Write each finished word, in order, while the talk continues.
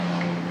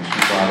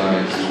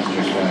Bhagavate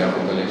Krishna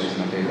Bhagavate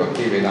Srimate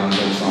Bhakti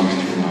Vedanta Swami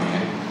Srimane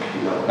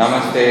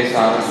Namaste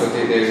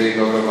Saraswati Devi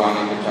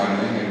Gauravani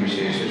Pacharane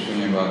Nirvishesha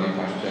Shunyavadi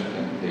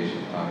Paschatya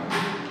Deshatara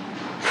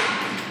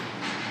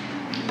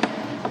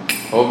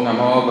Om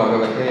Namo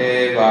Bhagavate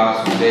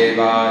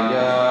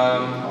Vasudevaya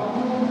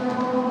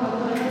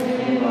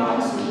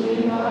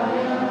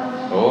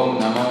Om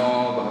Namo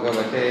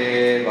Bhagavate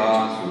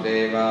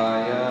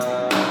Vasudevaya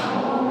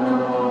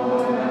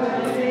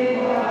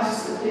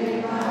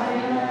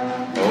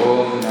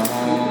Om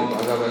Namo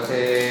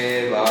Bhagavate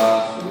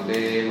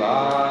Vasudevaya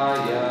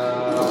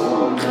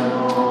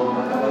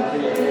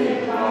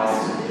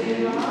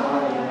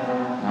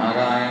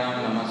Narayanam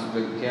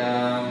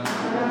Namaskrityam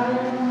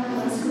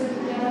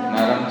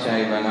Naram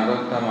Chaiva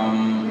Narottamam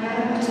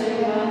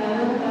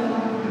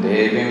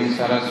Devim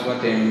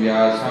Saraswatim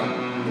Vyasam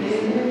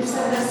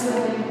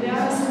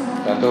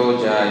Tato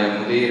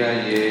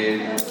Jayamudiraye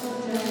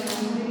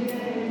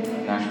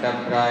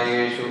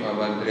Nashtaprayeshu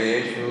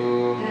Avadreshu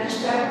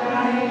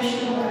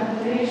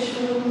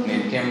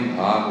Nityam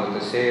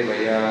Bhagavata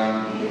Sevaya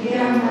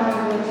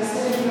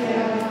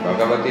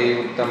Bhagavati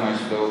Uttama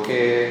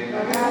Shloke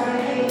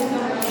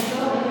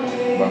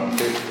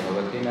Bhakti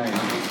Bhavati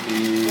Naiti.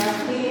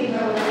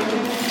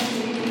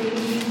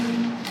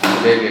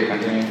 Today we are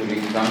continuing to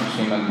read from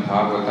Srimad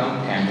Bhagavatam,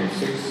 Canto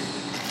 6.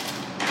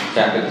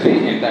 Chapter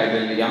 3,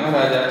 entitled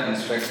Yamaraja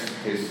Instructs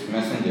His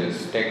Messengers,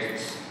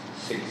 text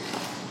 6.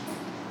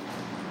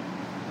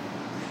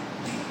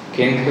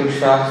 Kintu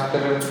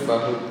Shastra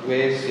Bahutve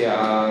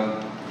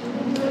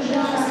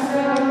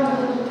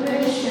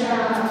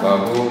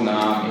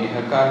Bahunam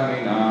Iha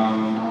Karminam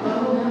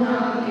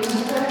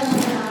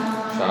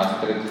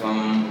Shastritvam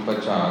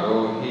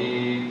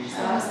Upacharohi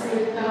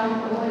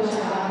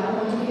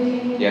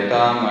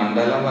Yata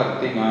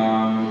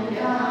Mandalavartinam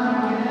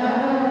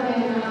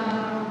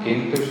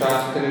Kintu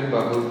Shastra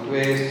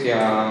Bahutve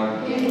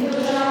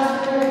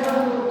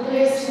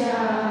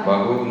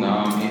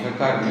Bahunam Iha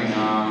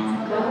Karminam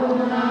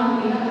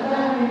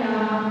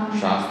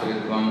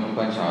Shastritvam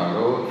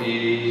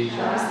Upacharohi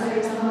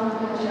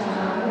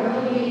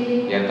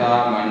Yata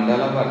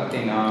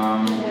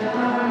Mandalavartinam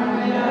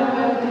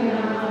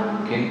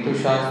Kintu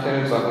Shastra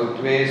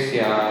Bahutve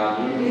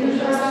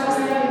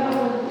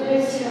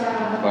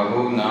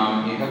Bahunam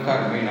Iha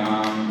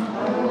Karminam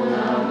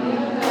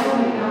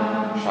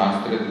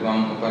Shastritvam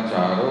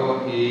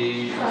Upacharohi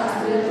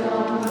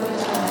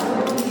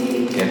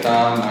Yata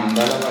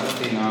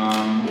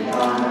Mandalavartinam.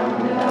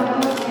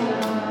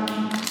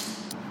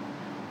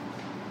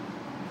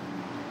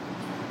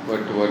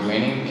 Word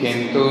meaning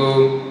Kintu,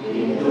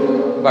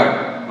 but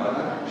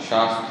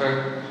Shastra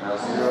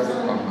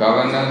of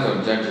governors or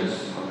judges.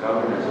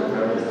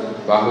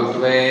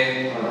 Bahutve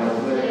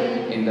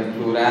in the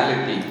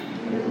plurality.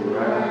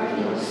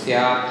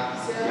 Syat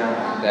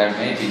there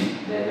may be.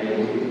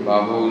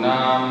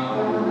 Bahunam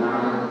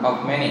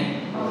of many.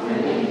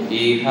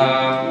 Iha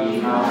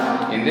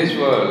in this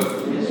world.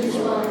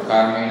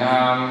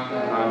 Karminam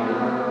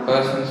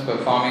persons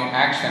performing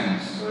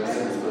actions.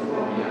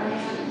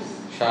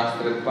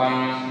 Shastritvam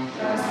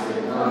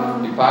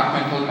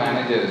departmental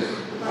managers.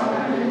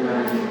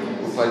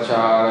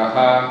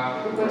 Upacharaha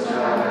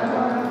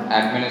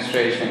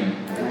administration.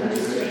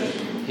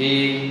 He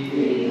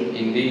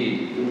indeed.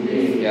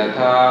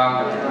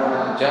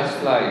 Yatha just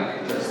like.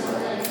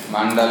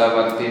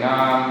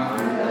 Mandalavartinam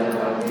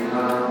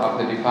of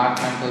the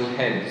departmental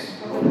heads.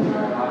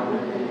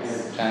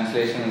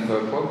 Translation and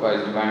purport by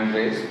His Divine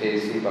Grace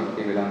A.C.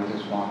 Bhaktivedanta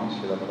Swami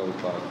Srila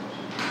Prabhupada.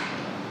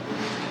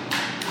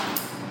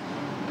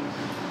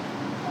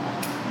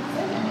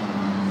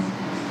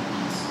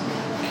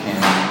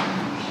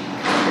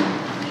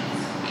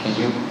 Can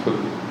you put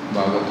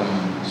Bhagavatam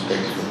in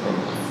specs for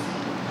Prabhupada?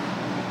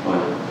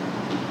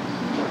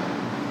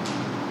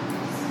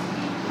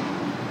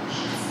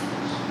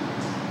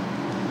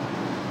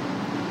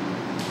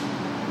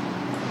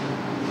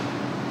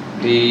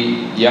 The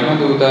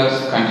Yamadutas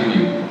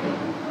continue.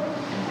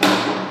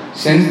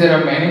 Since there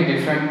are many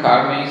different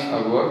karmis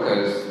or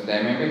workers,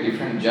 there may be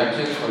different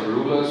judges or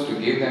rulers to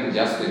give them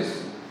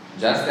justice.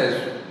 Just as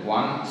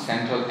one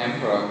central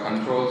emperor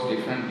controls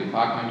different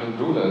departmental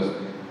rulers,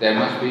 there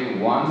must be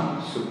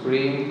one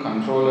supreme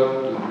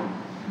controller to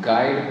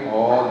guide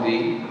all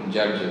the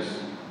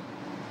judges.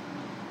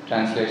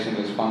 Translation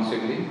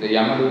responsibly. The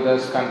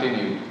Yamadutas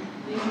continued.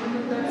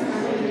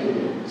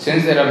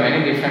 Since there are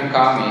many different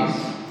karmis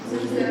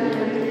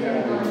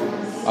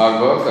or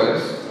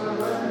workers,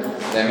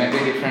 there may be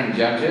different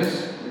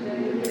judges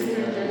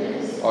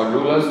or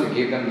rulers to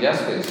give them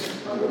justice.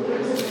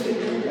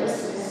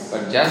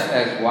 But just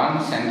as one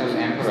central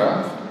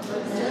emperor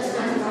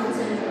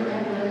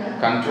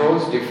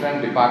controls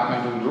different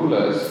departmental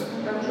rulers,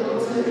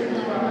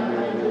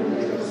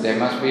 there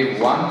must be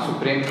one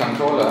supreme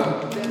controller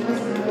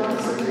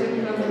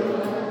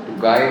to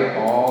guide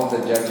all the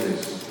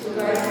judges.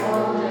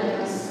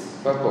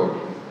 Purport.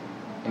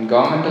 In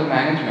governmental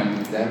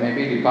management, there may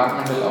be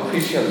departmental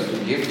officials to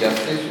give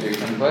justice to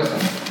different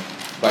persons,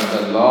 but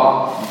the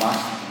law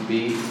must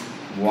be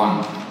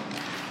one.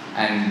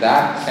 and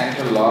that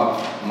central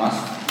law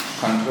must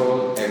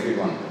control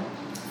everyone.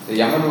 The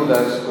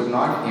Yamadutas could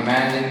not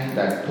imagine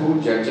that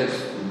two judges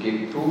would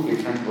give two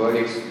different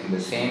verdicts in the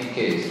same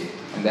case,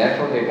 and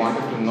therefore they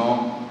wanted to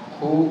know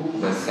who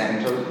the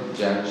central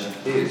judge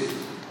is.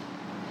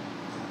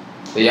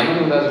 The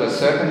Yamadutas were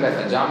certain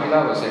that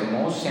Ajamila was a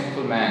most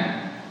sinful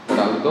man, but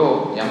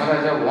although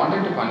Yamaraja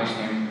wanted to punish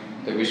him,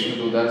 the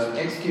Vishnudutas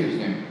excused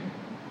him.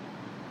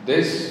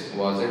 This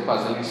was a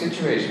puzzling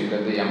situation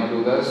that the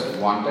Yamadutas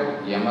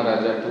wanted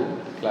Yamaraja to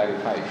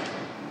clarify.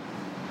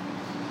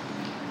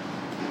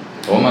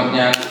 Om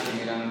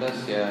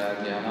Ajnana-timirandasya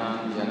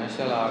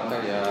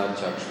jnananjanashalakaya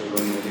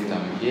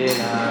chakshurunmilitam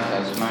yena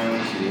tasmai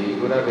Shri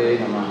Gurave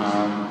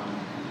Namaha.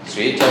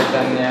 Sri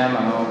Chaitanya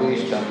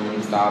Manobhishtam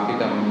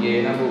Sthapitam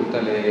Yena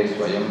Bhutale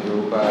Swayam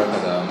Rupa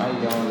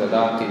Kadamayyam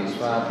Dadati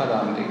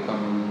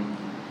Swapadantikam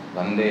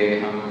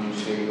Vandeham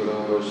Shri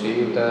Guru Shri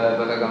Yuta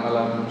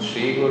Padakamalam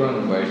Shri Gurun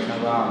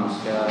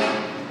Vaishnavamsya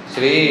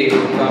Shri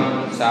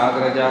Rupam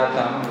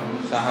Sagrajatam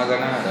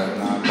Sahagana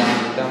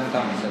Raghunatham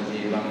Tam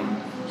Sajivam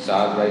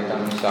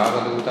Sadvaitam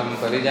Savadutam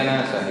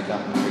Parijana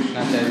Sahitam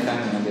Krishna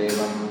Chaitanya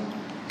Devam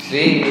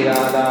Shri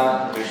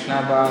Radha Krishna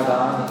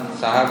Padam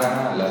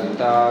Sahagana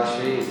Lalita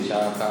Shri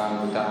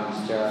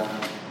Vishakhanutamscha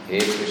He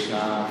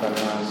Krishna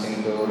Karuna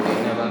Sindhu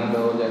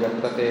Dinabandho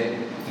Jagatpate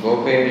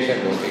Gopesha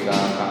Gopika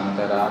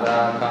Kanta Radha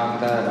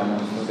Kanta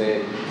Ramasnude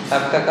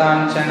Sapta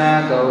Kanchana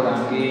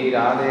Gaurangi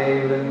Radhe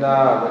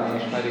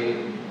Vrindavaneshwari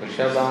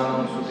Vrishabhanu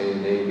Sute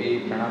Devi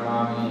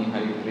Pranamami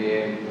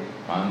Haripriye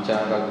Pancha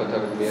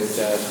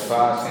Kalpatarubhyascha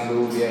Shpa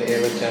Sindhubhya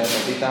Evacha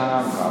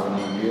Patitanam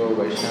Bhavanabhyo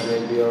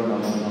Vaishnavebhyo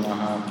Namo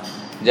Namaha.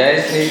 Jai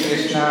Shri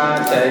Krishna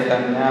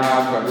Chaitanya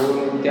Prabhu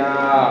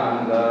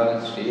Nityananda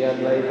Shri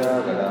Advaita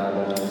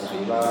Gadadhara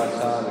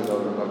Srivasa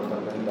Gaura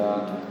Bhakta-vrinda.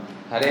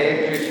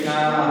 Hare Krishna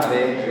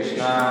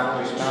Krishna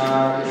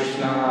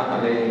Krishna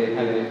Hare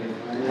Hare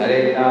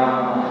Hare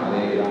Rama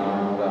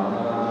Rama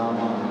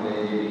Rama Hare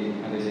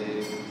Hare.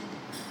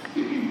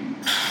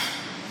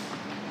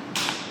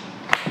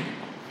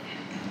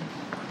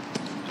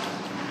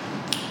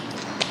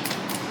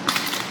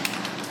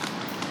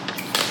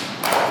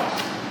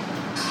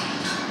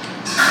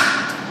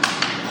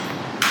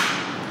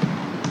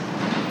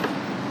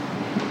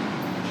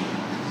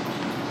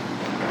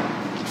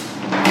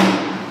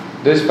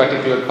 This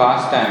particular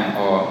pastime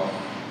or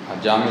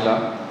Ajamila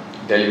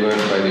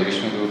delivered by the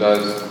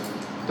Vishnudutas,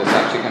 the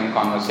subsequent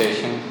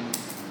conversation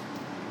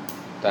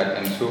that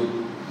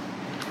ensued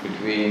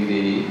between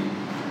the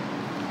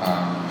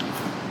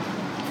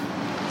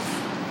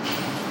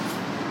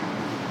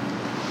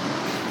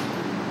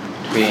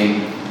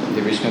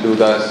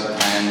Vishnudutas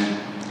and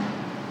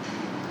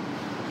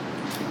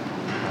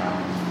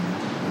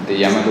the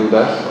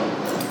Yamadutas,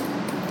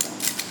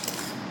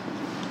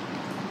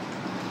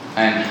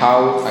 and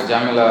how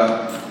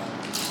Ajamila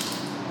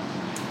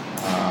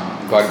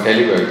got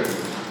delivered.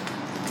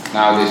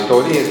 Now the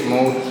story has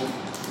moved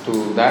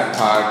to that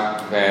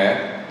part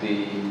where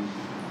the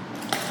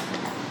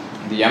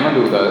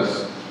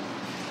Yamadutas,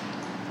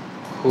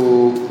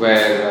 who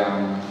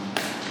were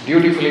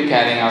dutifully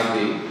carrying out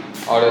the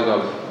orders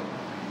of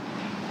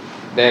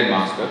their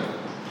master,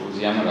 who is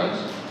Yamaraj,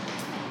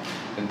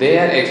 they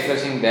are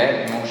expressing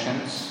their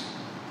emotions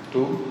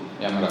to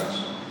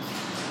Yamaraj.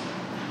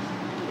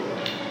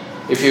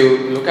 If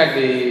you look at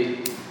the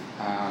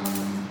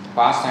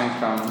pastime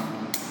from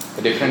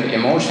the different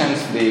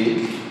emotions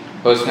the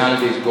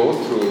personalities go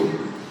through,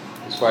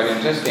 it's quite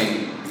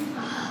interesting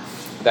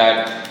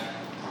that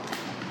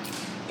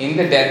in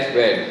the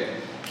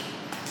deathbed,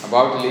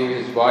 about to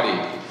leave his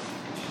body,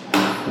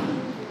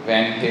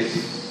 when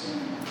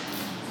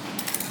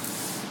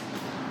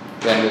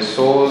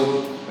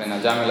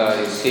Ajamila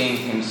is seeing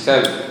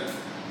himself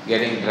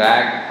getting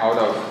dragged out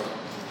of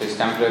his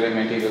temporary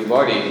material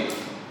body,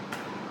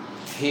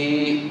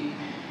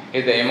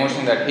 the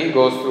emotion that he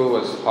goes through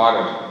was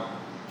horror,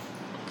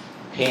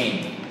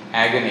 pain,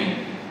 agony.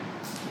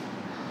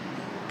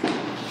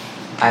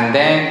 And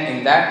then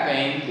in that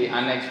pain, the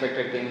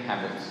unexpected thing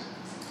happens.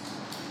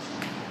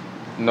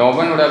 No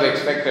one would have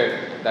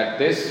expected that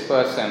this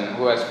person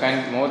who has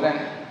spent more than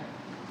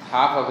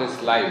half of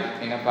his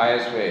life in a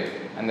pious way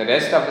and the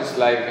rest of his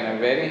life in a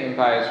very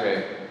impious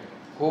way,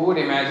 who would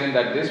imagine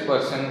that this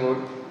person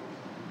would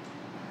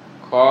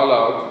call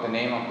out the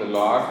name of the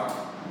Lord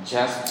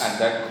just at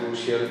that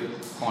crucial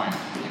point?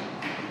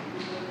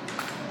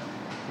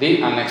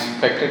 The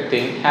unexpected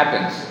thing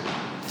happens.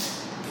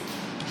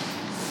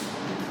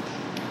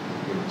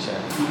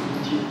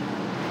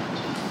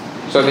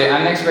 So the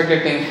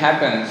unexpected thing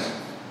happens,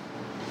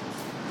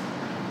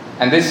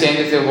 and this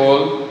changes the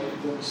whole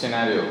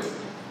scenario.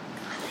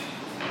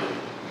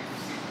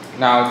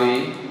 Now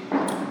the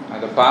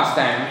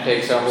pastime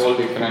takes a whole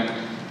different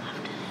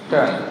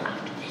turn.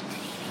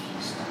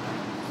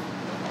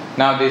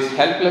 Now this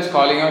helpless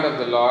calling out of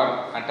the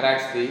Lord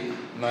attracts the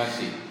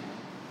mercy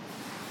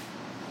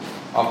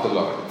of the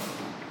Lord.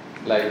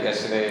 Like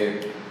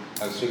yesterday,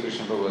 as Sri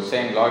Krishna Prabhu was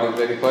saying, Lord is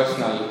very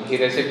personal, He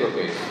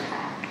reciprocates.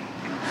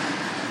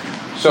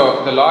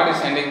 So the Lord is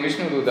sending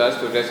Vishnu Dutas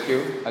to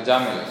rescue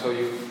Ajamila. So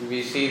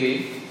we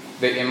see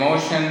the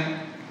emotion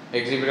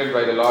exhibited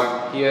by the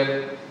Lord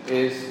here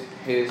is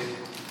his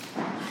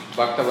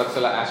Bhakta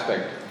Vatsala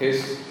aspect,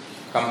 his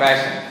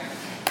compassion,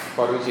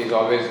 for which he is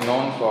always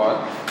known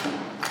for.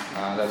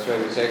 That's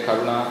why we say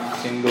Karuna,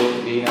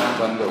 Sindhu, Dina,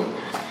 Bandhu.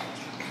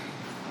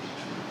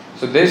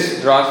 So this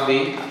draws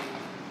the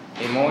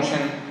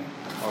emotion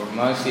of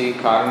mercy,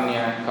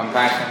 karunya,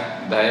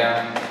 compassion,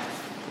 daya,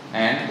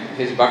 and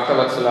his Bhakta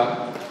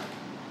Vatsala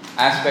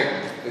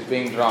aspect is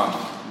being drawn.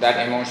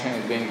 That emotion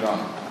is being drawn.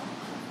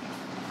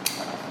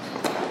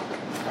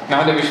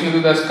 Now the Vishnu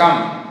Dutas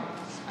come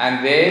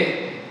and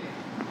they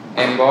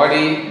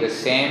embody the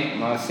same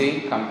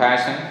mercy,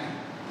 compassion,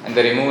 and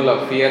the removal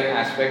of fear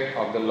aspect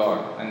of the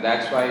Lord. And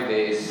that's why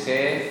they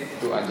say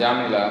to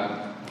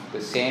Ajamila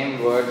the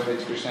same words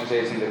which Krishna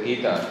says in the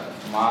Gita,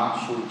 Ma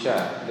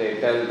Shucha. They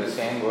tell the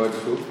same words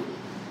to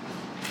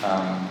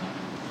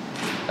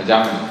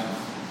Ajamila,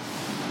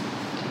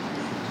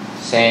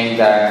 saying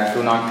that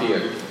do not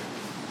fear.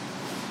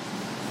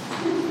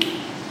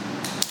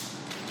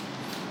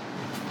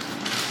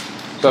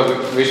 So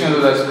Vishnu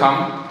Dutas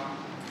come,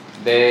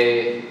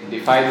 they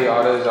defy the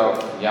orders of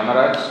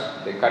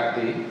Yamaraj, they cut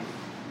the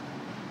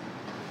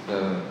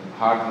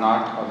hard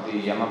knot of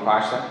the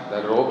Yamapasha,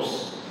 the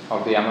ropes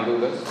of the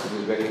Yamadutas, which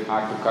is very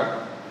hard to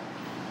cut.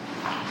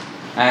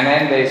 And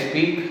then they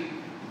speak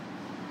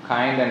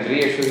kind and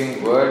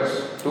reassuring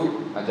words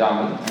to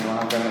Ajamal, and one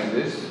of them is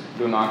this,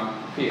 do not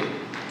fear.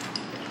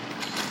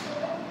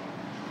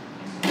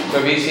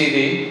 So we see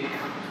the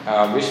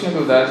Vishnu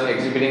Dutas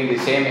exhibiting the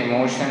same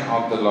emotion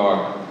of the Lord,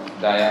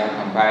 daya,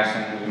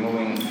 compassion,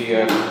 removing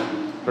fear,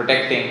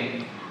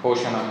 protecting,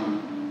 Poshanam,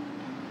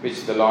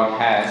 which the Lord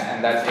has,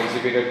 and that's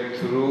exhibited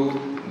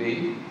through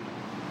the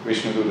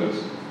Vishnu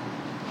Dutas.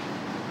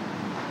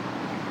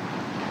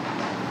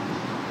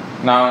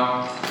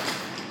 Now,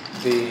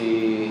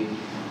 the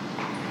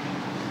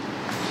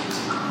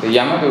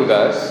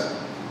Yamadutas,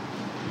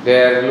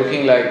 they are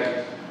looking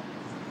like,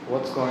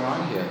 what's going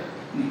on here?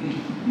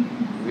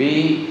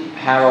 We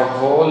have a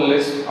whole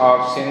list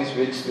of sins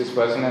which this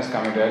person has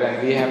committed,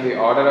 and we have the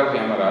order of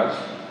Yamaraj,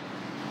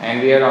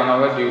 and we are on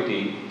our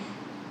duty.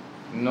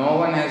 No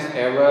one has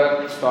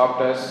ever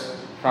stopped us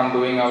from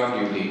doing our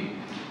duty.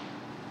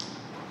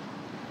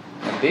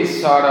 And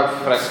this sort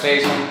of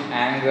frustration,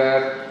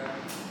 anger,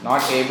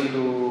 not able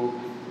to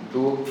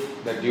do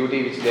the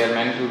duty which they are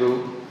meant to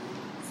do,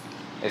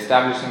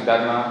 establishing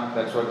Dharma,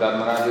 that's what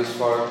Dharmaraj is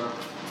for.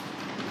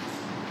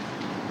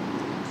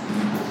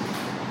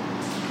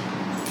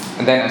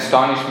 And then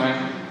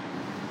astonishment,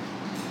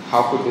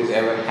 how could this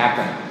ever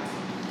happen?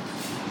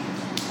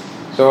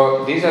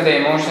 So these are the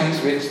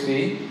emotions which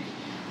the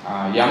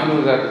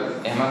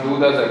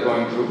Yamadutas are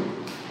going through.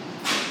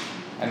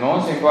 And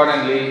most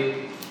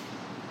importantly,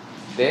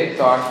 they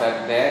thought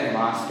that their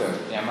master,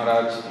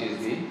 Yamaraj, is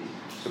the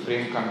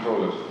supreme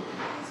controller.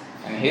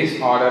 And his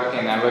order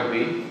can never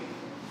be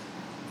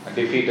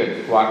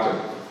defeated,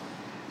 thwarted.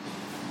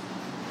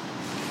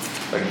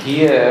 But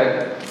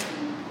here,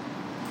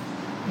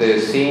 the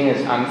scene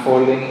is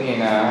unfolding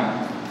in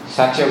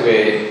such a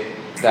way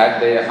that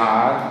they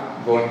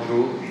are going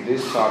through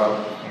this sort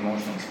of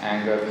emotions,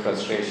 anger,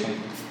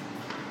 frustration.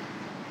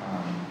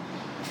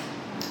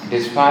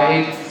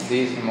 Despite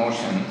these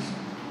emotions,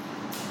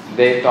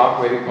 they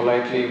talk very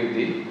politely with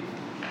the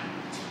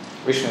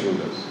Vishnu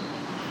Dutas.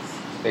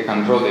 They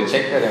control, they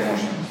check their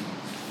emotions,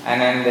 and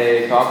then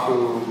they talk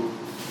to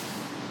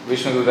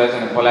Vishnu Dutas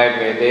in a polite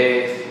way.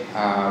 They,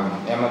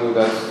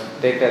 Yamadutas,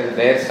 they tell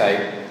their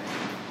side.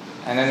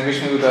 And then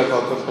Vishnu Dutas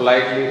also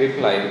politely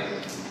reply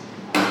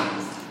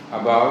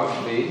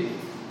about the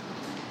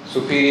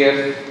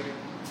superior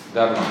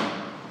dharma.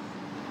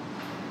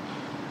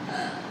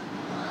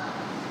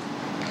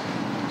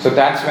 So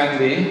that's when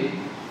the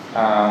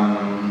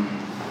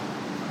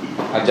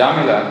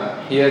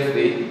Ajamila hears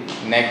the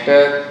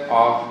nectar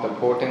of the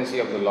potency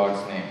of the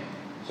Lord's name.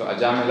 So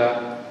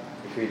Ajamila,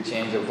 if we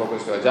change the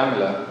focus to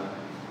Ajamila,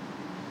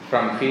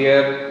 from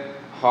fear,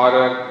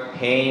 horror,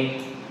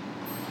 pain,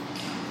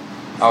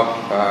 of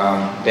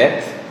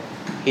death,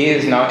 he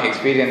is now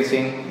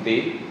experiencing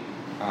the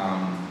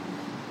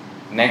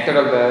nectar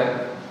of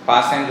the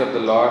pastimes of the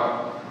Lord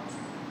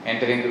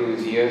entering through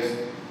his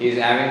ears. He is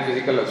having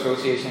physical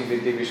association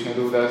with the Vishnu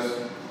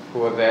Dutas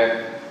who are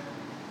there,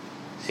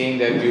 seeing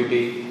their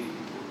beauty.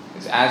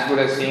 It's as good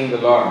as seeing the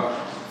Lord.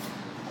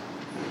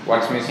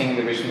 What's missing in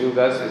the Vishnu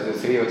Dutas is the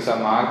Sri Vatsa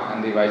Marg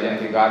and the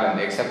Vaijayanti garland,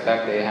 except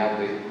that they have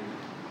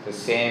the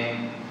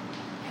same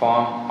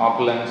form,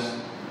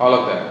 opulence, all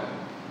of that.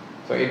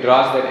 So it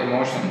draws their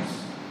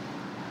emotions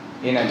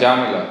in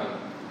Ajamila.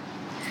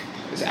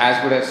 It's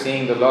as good as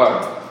seeing the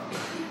Lord.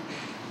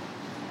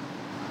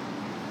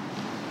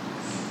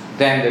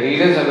 Then the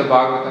readers of the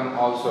Bhagavatam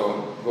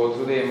also go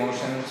through the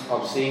emotions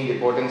of seeing the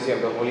potency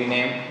of the holy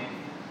name,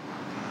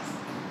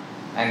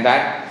 and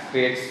that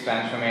creates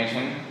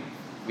transformation.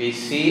 We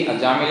see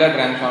Ajamila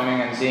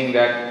transforming and seeing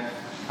that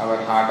our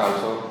heart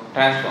also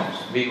transforms.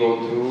 We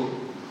go through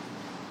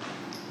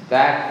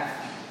that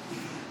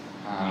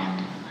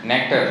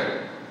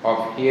nectar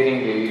of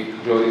hearing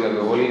the glories of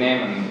the holy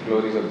name and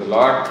glories of the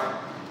Lord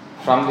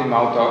from the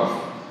mouth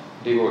of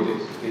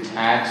devotees, which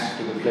adds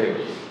to the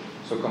flavor.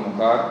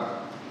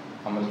 Sukhamukha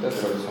Amrita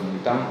Dravya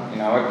Samritam,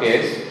 in our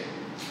case,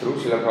 through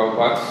Srila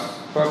Prabhupada's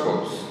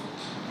purpose.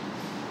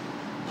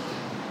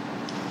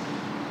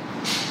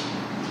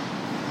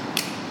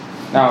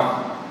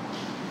 Now,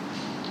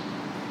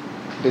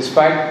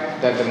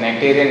 despite that the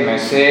nectarian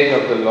message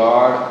of the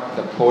Lord,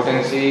 the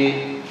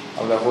potency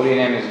of the holy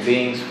name is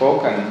being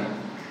spoken,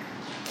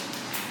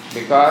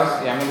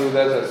 because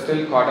Yamadutas are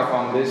still caught up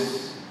on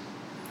this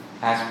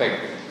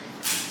aspect.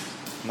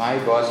 My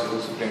boss is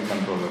the supreme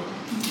controller.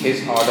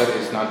 His order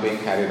is not being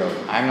carried out.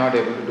 I am not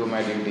able to do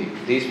my duty.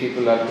 These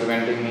people are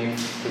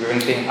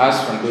preventing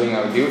us from doing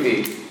our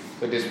duty.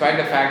 So despite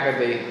the fact that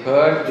they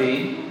heard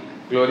the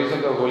glories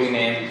of the holy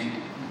name,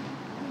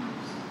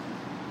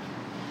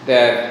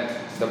 the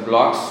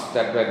blocks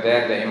that were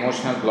there, the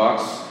emotional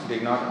blocks,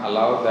 did not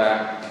allow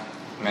that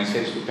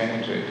message to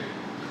penetrate.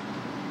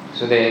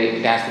 So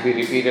it has to be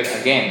repeated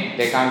again.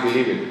 They can't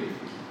believe it.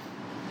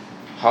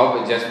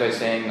 How? Just by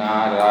saying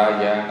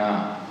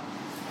Narayana,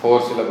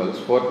 4 syllables,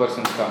 4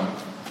 persons come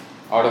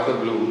out of the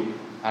blue,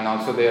 and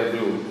also they are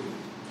blue.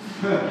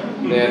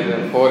 They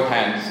are 4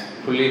 hands,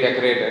 fully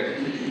decorated,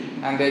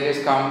 and they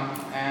just come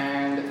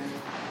and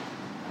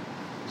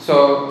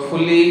so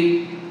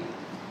fully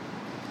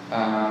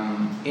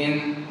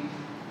in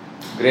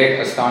great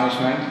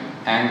astonishment,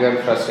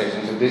 anger,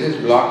 frustration. So this is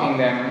blocking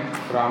them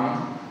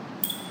from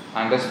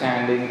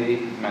understanding the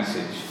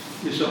message.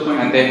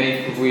 And they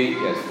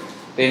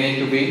need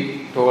to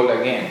be told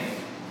again.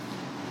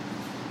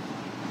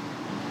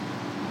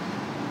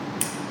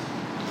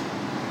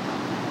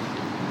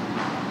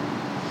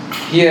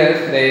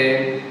 Here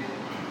they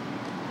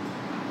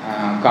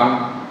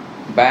come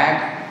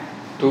back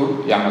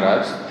to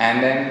Yamaraj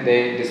and then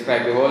they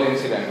describe the whole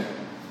incident.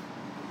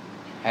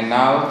 And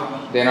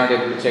now they are not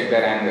able to check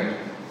their anger.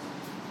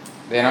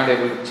 They are not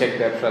able to check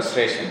their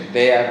frustration.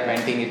 They are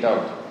venting it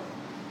out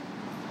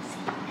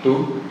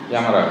to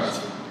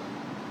Yamaraj.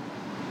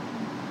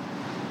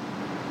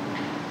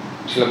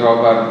 Srila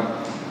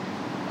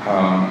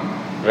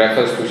Prabhupada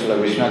refers to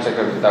Srila Vishnu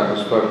Chakravarti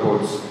Thakur's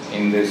purports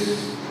in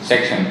this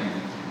section.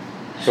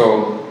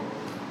 So,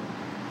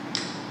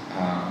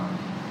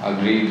 I'll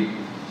read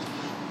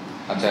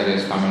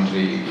Acharya's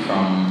commentary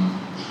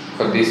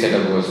for this set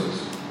of verses.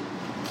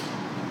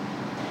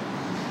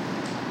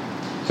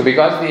 So,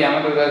 because the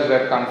Yamadutas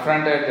were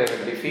confronted, they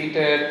were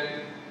defeated,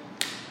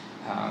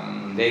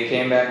 they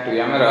came back to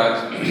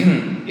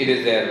Yamaraj. It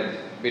is their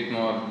bit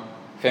more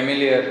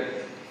familiar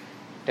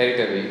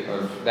territory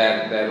or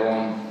their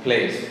own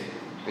place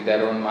with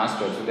their own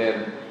master. So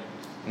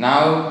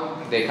now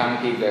they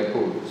can't keep their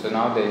cool. So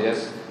now they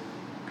just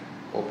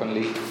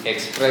openly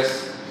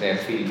express their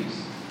feelings.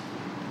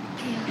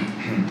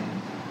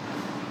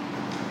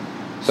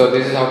 So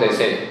this is how they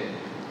say.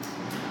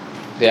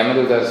 The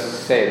Yamadutas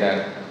say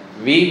that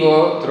we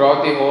go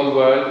throughout the whole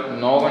world,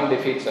 no one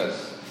defeats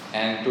us.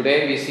 And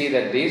today we see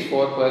that these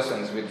 4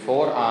 persons with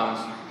 4 arms,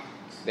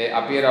 they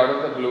appear out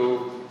of the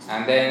blue,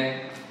 and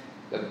then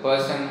the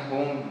person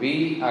whom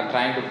we are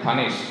trying to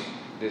punish,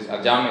 this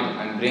Ajamil,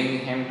 and bring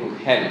him to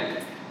hell.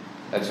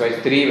 That's why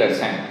 3 were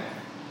sent.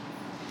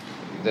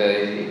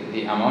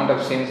 The amount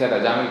of sins that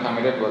Ajamil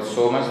committed was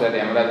so much that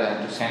Yamaraj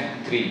had to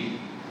send 3.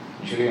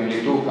 Usually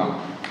only 2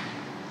 come.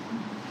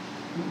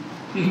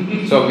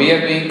 So we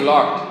are being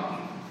blocked.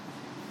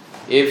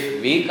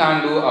 If we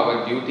can't do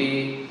our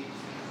duty,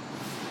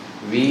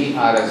 we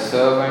are as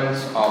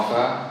servants of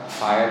a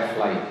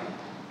firefly.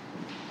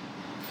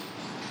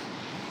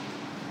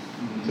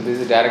 So this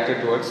is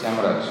directed towards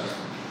Yamaraj.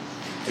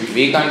 If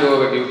we can't do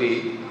our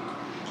duty,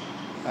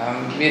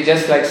 we are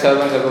just like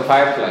servants of a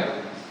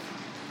firefly.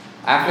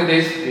 After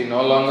this, we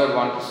no longer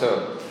want to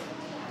serve.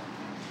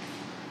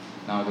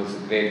 Now this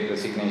great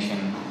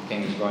resignation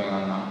thing is going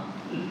on now.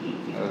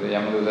 The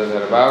Yamadutas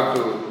are about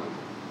to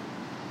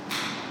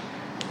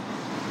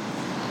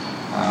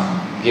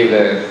give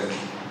their,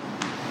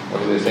 what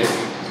do they say?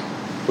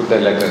 Put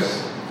their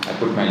letters. I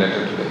put my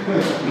letter today.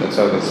 That's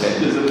how they say.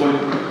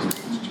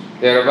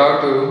 They are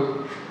about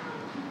to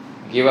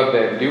give up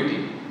their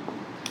duty.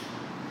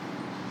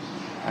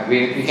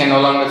 We can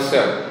no longer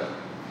serve.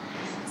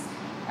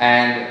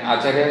 And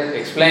Acharya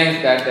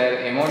explains that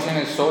their emotion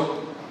is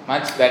so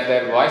much that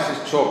their voice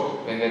is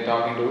choked when they are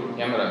talking to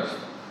Yamaraj.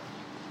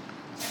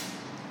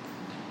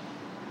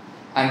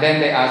 And then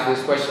they ask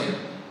this question: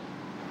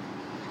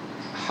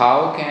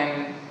 how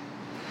can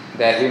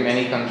there be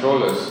many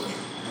controllers?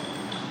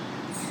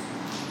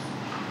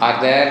 Are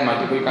there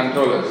multiple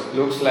controllers?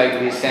 Looks like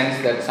we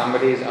sense that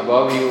somebody is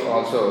above you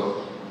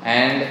also,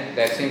 and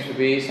there seems to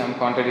be some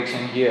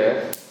contradiction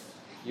here.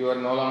 You are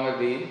no longer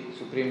the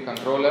supreme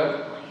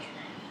controller.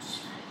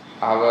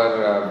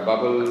 Our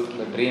bubble,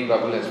 the dream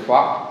bubble has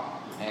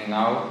popped, and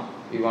now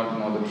we want to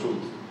know the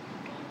truth.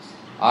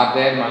 Are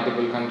there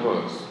multiple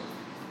controllers?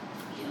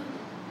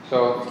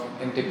 So,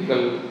 in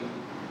typical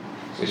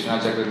Vishnu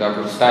Chakravarti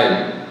Thakur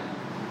style,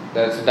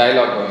 there's a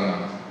dialogue going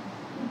on.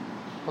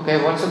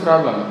 Okay, what's the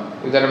problem?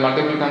 If there are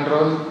multiple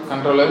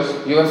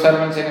controllers, your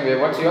servants anyway,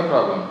 what's your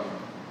problem?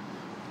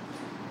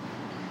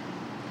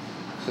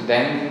 So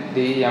then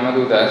the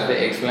Yamadutas,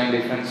 they explain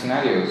different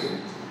scenarios.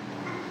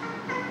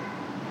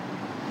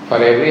 For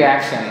every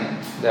action,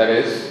 there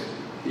is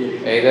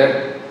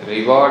either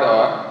reward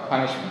or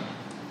punishment.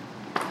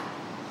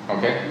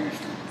 Okay?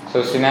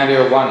 So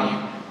scenario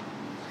 1,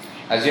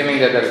 assuming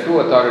that there are two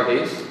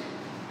authorities,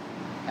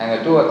 and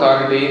the two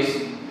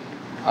authorities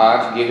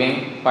are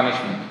giving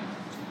punishment.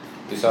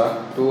 You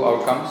saw two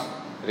outcomes,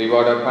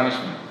 reward or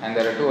punishment, and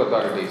there are two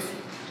authorities.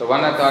 So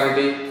one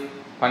authority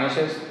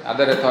punishes,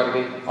 other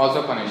authority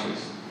also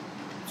punishes.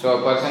 So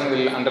a person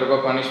will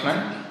undergo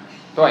punishment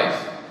twice.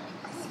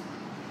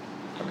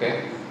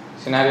 Okay?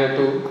 Scenario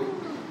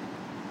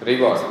 2,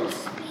 reward.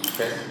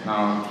 Okay?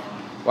 Now,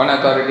 one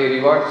authority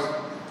rewards,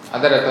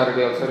 other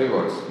authority also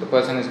rewards. The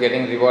person is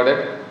getting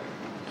rewarded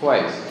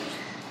twice.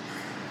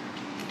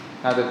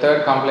 Now the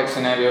third complex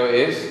scenario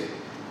is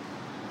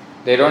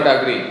they don't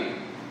agree.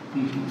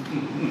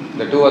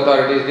 The two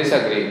authorities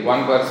disagree.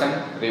 One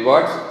person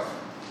rewards,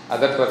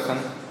 other person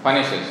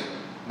punishes.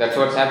 That's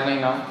what's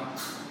happening now.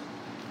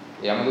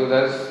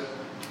 Yamadutas,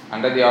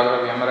 under the order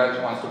of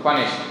Yamaraj, wants to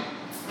punish.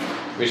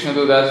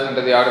 Vishnudutas,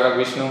 under the order of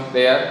Vishnu,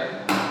 they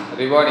are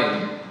rewarding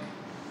him.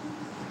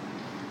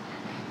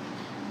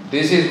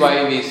 This is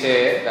why we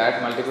say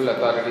that multiple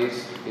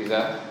authorities is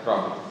a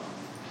problem.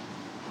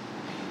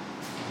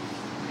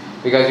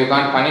 Because you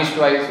can't punish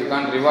twice, you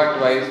can't reward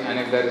twice, and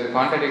if there is a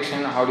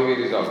contradiction, how do we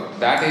resolve?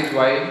 That is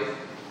why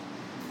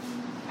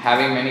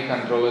having many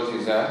controllers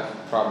is a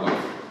problem.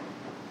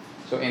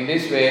 So in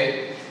this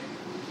way,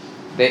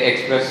 they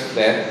express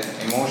their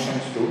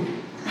emotions to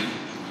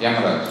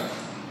Yamaraj.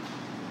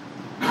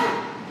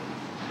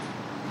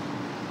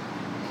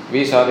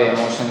 We saw the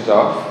emotions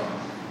of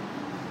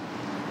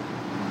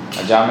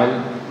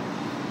Ajamil,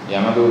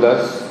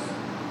 Yamadutas,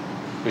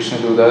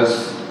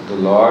 Vishnudutas, the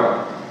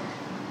Lord.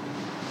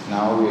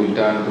 Now we will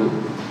turn to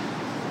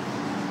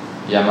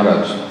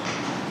Yamaraj.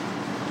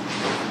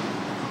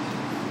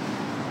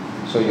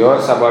 So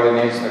your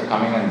subordinates are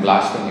coming and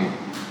blasting you.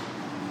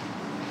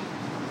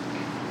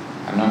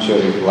 I'm not sure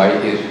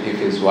if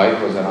his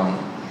wife was around,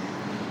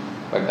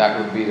 but that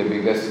would be the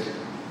biggest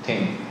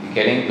thing.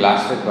 Getting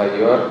blasted by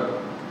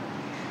your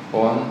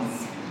own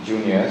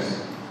juniors.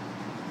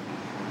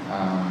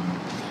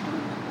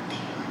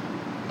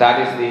 That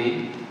is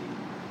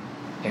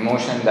the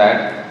emotion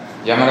that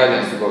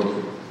Yamaraj has to go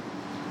through.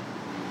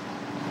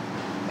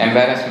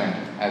 Embarrassment,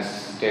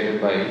 as stated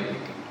by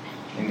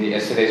in the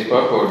yesterday's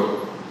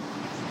purport,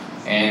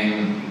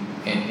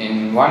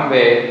 in one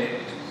way,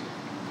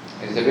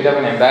 it's a bit of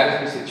an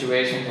embarrassing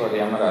situation for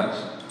Yamaraj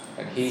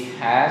that he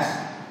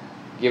has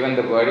given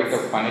the verdict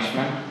of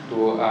punishment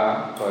to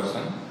a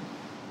person.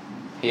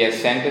 He has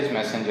sent his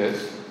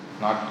messengers,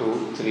 not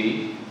 2,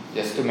 3,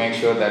 just to make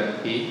sure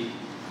that he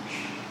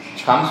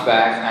comes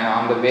back, and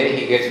on the way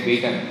he gets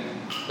beaten.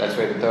 That's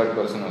why the third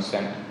person was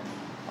sent.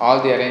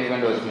 All the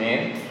arrangement was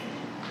made.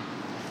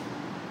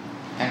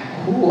 And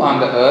who on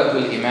the earth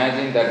will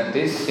imagine that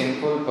this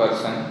sinful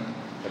person,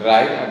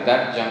 right at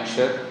that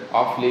juncture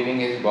of leaving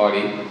his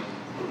body,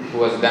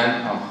 who has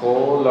done a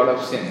whole lot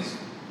of sins,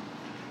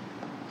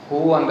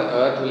 who on the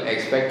earth will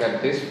expect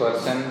that this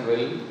person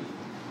will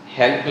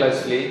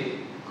helplessly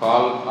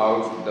call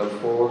out the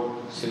 4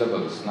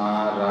 syllables,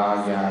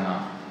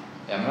 Narayana?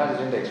 Yamaraj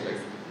didn't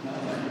expect.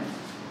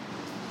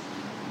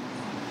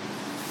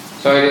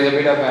 So it is a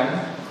bit of an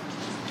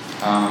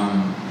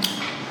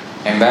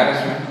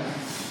embarrassment.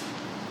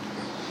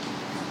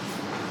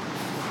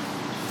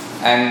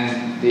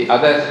 And the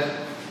other,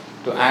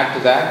 to add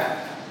to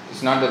that,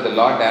 it's not that the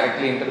Lord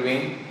directly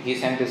intervened, he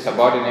sent his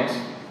subordinates.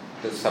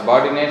 The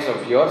subordinates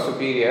of your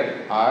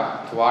superior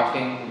are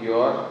thwarting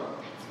your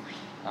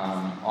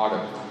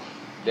order.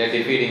 They are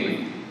defeating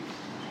you.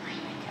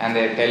 And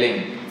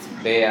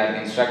they are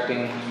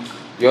instructing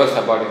your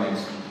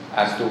subordinates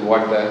as to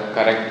what the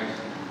correct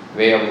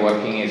way of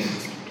working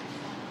is.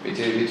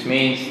 Which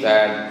means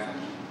that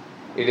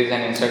it is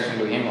an instruction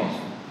to him also.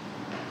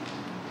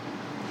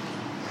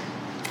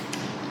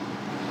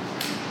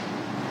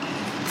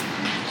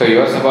 So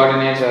your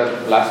subordinates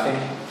are blasting.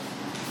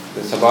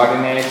 The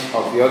subordinates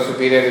of your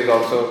superior is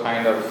also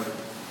kind of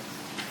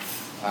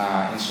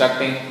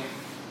instructing.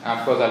 And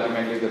of course,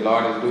 ultimately the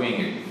Lord is doing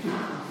it.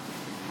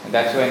 And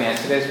that's why in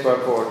yesterday's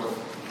purport,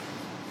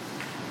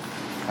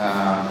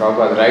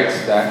 Prabhupada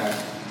writes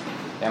that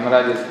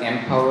Yamaraj is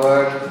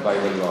empowered by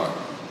the Lord.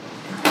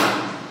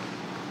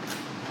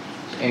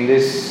 In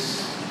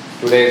this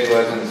today's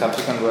verse and the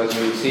subsequent verse,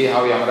 we will see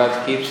how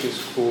Yamaraj keeps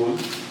his cool.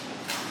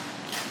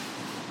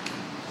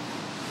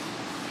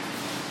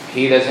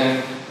 He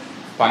doesn't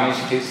punish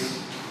his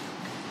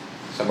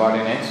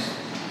subordinates.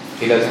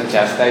 He doesn't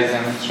chastise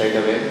them straight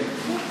away.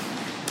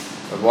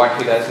 But what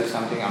he does is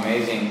something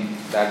amazing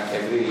that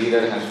every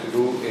leader has to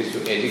do, is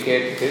to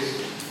educate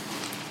his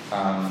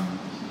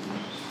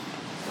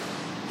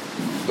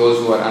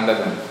those who are under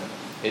them.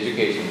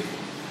 Education.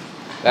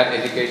 That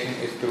education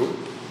is through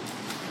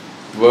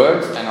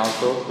words and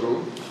also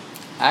through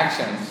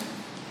actions.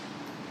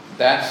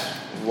 That's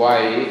why,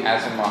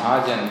 as a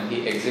Mahajan,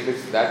 he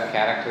exhibits that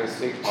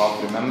characteristic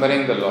of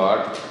remembering the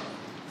Lord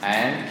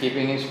and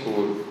keeping his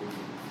cool.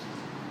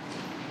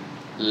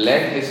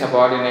 Let his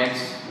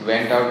subordinates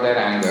vent out their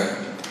anger,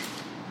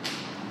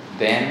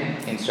 then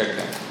instruct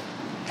them.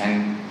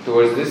 And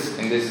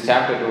in this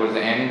chapter, towards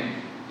the end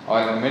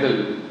or in the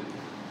middle,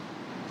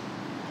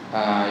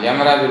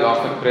 Yamaraj will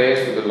offer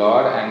prayers to the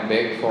Lord and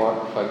beg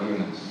for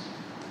forgiveness.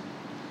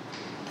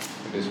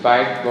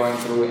 Despite going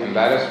through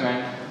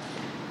embarrassment,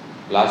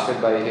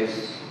 blasted by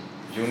his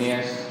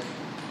juniors,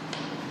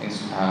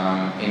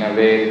 in a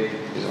way,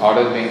 his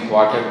orders being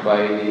thwarted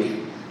by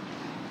the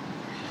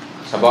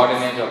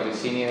subordinates of the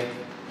senior,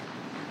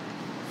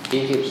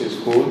 he keeps his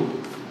cool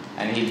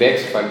and he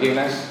begs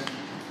forgiveness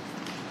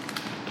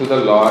to the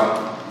Lord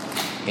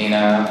in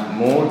a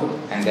mood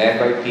and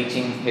thereby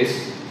teaching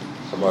his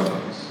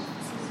subordinates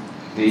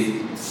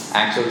the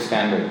actual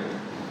standard.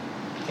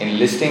 In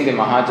listing the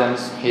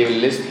Mahajans, he will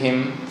list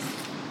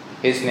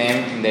his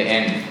name in the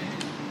end.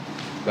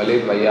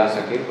 Galir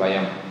Vayasakir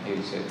Vayam, he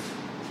will say.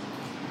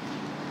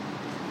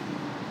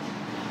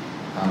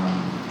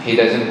 He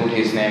doesn't put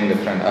his name in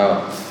the front.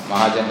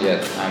 Mahajan,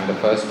 yes, I am the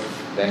first,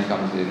 then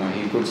comes the.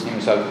 He puts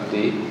himself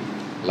the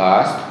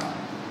last.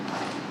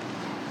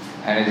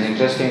 And it is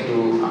interesting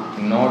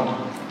to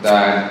note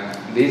that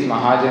these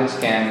Mahajans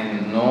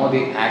can know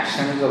the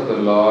actions of the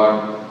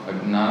Lord,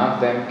 but none of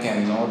them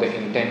can know the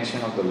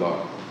intention of the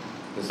Lord.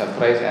 The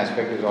surprise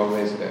aspect is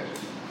always there.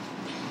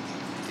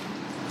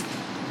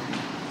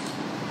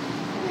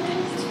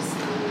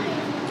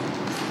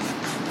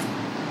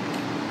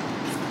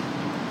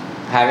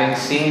 Having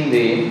seen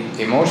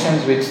the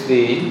emotions which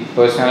the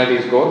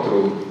personalities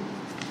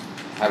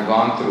have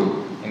gone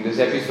through in this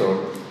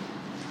episode,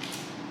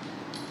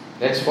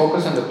 let's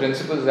focus on the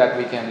principles that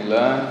we can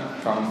learn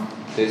from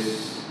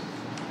this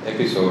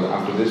episode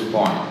up to this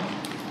point.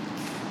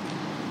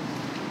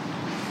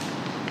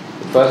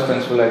 The first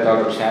principle I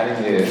thought of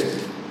sharing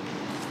is,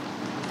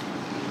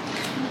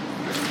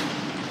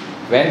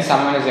 when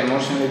someone is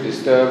emotionally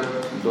disturbed,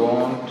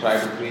 don't try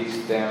to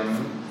preach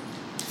them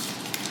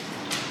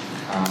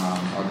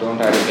or don't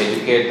try to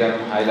educate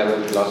them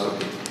high-level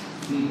philosophy.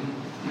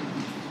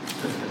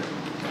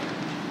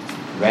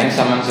 When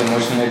someone's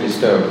emotionally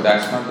disturbed,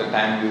 that's not the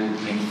time you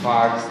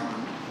impart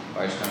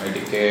Vaishnava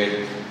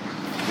etiquette,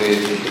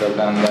 this, you should have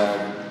done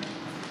that.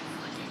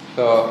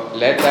 So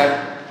let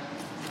that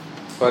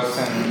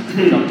person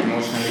become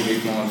emotionally a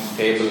bit more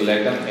stable,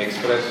 let them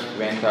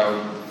vent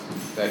out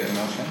their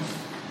emotions,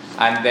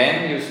 and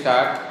then you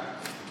start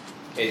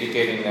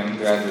educating them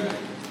gradually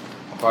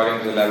according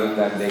to the level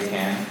that they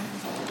can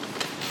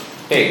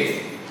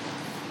take.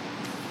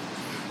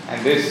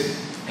 And this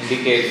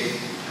indicates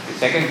the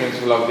second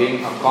principle of being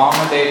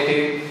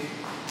accommodative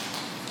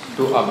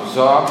to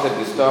absorb the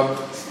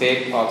disturbed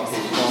state of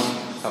his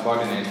own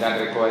subordinate. That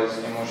requires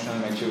emotional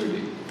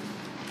maturity.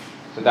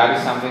 So that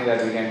is something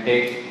that we can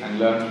take and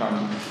learn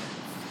from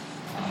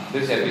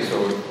this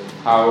episode,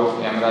 how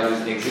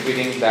Yamaraj is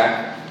exhibiting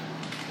that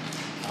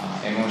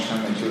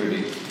emotional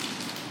maturity.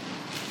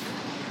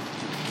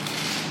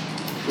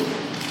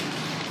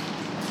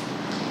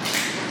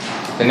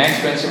 The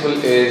next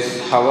principle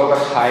is, however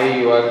high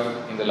you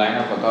are in the line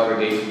of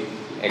authority,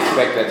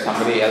 expect that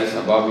somebody else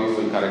above you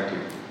will correct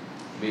you.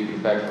 Be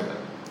prepared for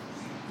that.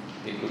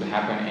 It could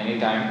happen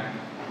anytime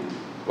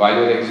while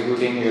you are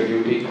executing your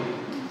duty,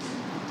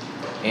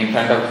 in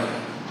front of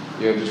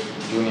your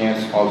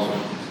juniors also.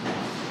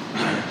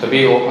 So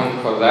be open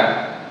for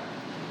that.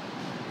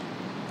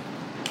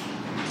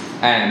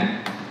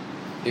 And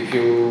if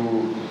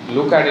you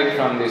look at it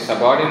from the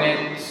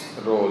subordinate's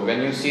role,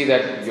 when you see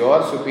that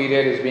your superior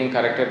is being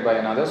corrected by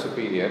another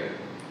superior,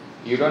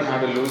 you don't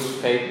have to lose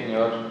faith in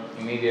your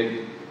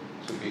immediate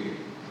superior.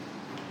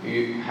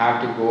 You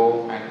have to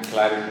go and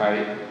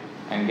clarify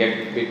and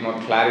get a bit more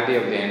clarity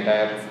of the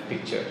entire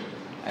picture.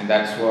 And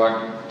that's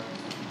what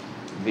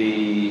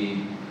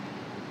the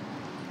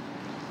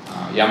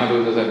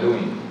Yamadutas are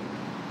doing.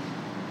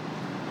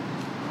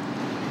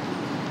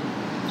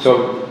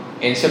 So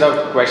instead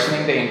of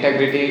questioning the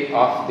integrity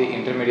of the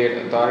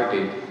intermediate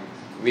authority,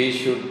 we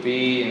should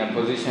be in a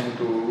position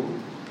to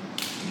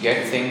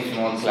get things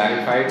more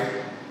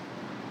clarified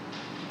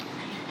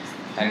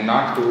and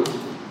not to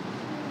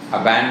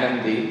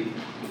abandon the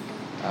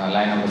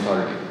line of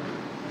authority.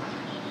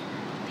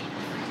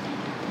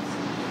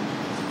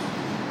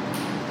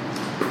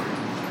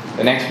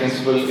 The next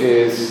principle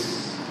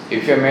is,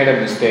 if you have made a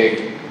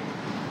mistake,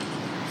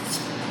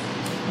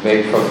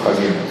 beg for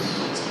forgiveness.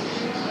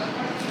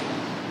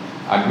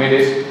 Admit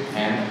it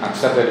and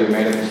accept that you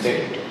made a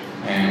mistake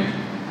and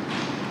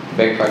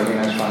beg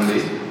forgiveness from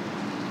the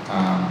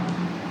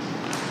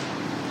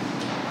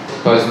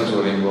persons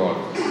who are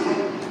involved,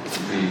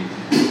 the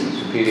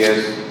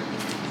superiors.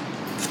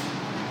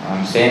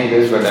 I'm saying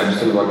this, but I'm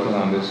still working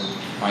on this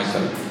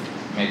myself.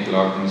 Make a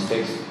lot of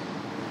mistakes.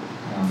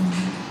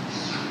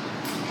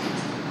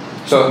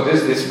 So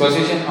this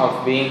disposition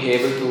of being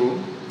able to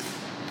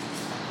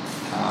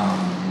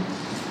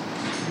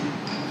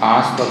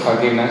ask for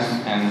forgiveness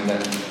and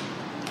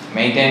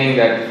maintaining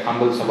that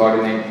humble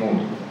subordinate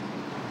mood.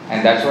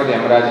 And that's what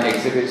Yamaraj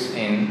exhibits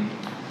in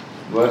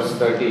verse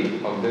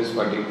 30 of this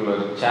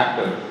particular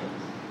chapter.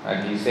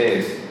 And he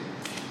says,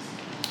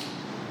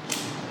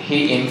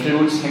 he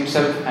includes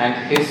himself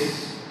and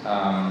his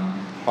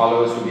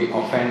followers to be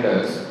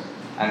offenders,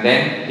 and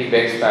then he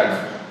begs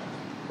pardon.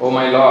 Oh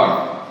my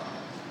Lord,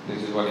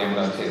 this is what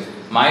Yamaraj says,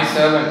 my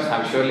servants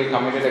have surely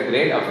committed a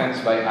great offense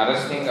by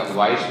arresting a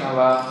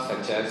Vaishnava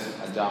such as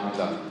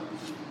Ajamila.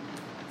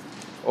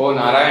 O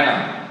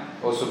Narayana,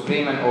 O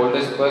Supreme and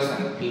Oldest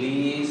Person,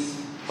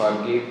 please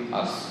forgive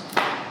us.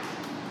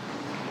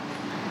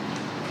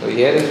 So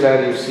here is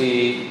where you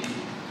see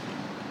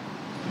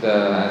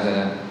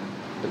the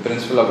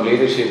principle of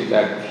leadership,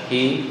 that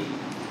he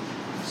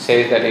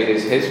says that it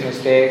is his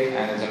mistake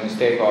and it's a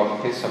mistake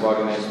of his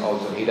subordinates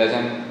also. He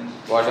doesn't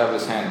wash up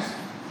his hands.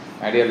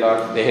 My dear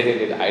Lord, they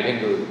did it, I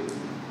didn't do it.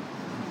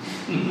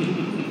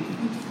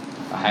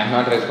 I am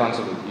not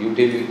responsible. You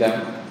deal with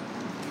them.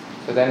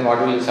 So then what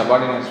will the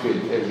subordinates feel?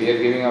 If we are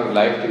giving our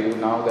life to you,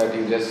 now that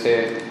you just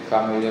say,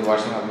 come, we are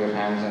washing up your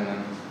hands, and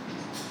then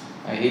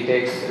he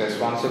takes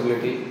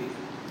responsibility,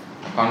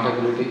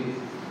 accountability.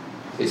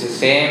 It's the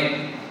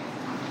same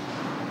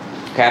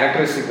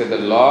characteristic that the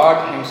Lord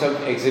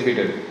himself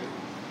exhibited.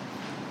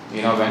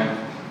 You know when?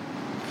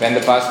 When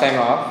the pastime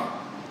of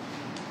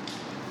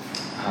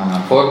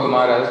 4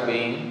 Kumaras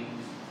being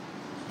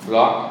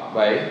blocked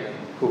by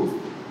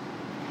who?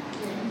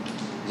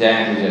 Jai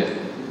and Vijay.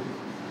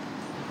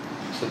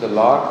 So the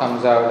Lord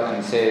comes out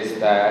and says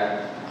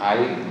that I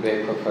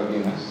beg for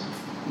forgiveness.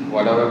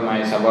 Whatever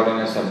my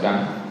subordinates have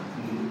done,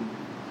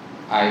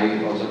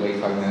 I also beg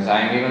forgiveness.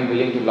 I am even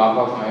willing to lop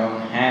off my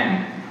own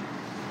hand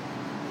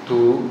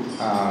to,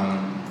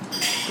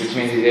 which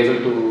means he is able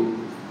to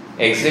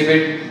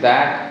exhibit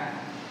that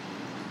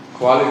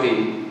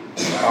quality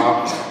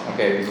of,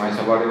 okay, my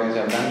subordinates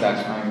have done,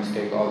 that's my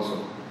mistake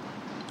also.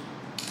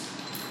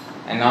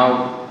 And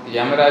now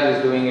Yamaraj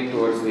is doing it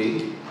towards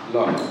the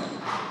Lord.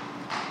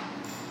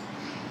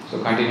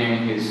 So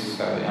continuing his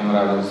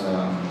Yamaraj's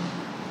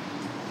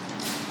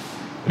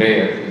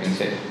prayer, you can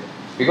say.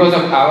 Because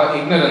of our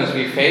ignorance,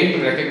 we fail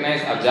to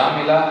recognize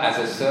Ajamila as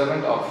a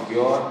servant of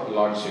your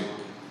Lordship,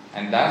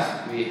 and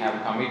thus we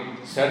have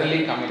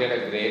certainly committed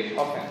a great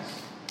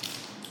offense.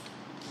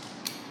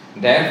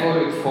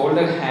 Therefore, with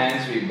folded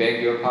hands, we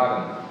beg your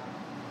pardon.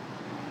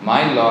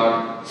 My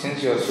Lord,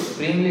 since you are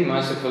supremely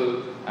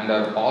merciful and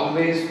are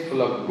always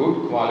full of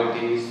good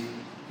qualities,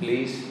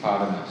 please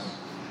pardon us.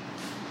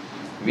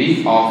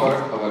 We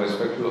offer our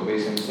respectful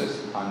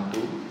obeisances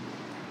unto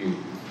you.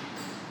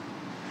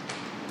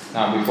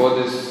 Now, before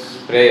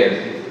this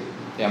prayer,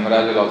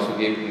 Yamaraj will also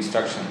give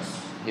instructions.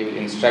 He will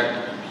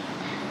instruct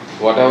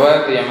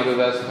whatever the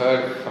Yamadutas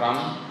heard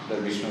from the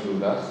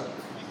Vishnudutas,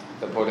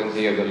 the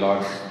potency of the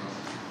Lord's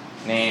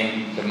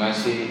name, the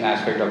mercy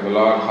aspect of the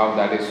Lord, how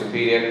that is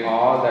superior,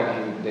 all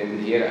that they will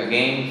hear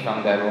again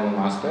from their own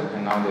master,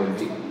 and now they will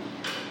be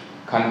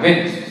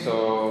convinced.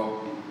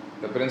 So,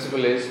 the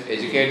principle is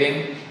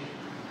educating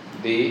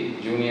the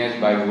juniors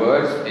by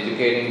words,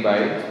 educating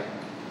by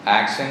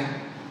action,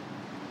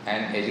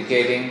 and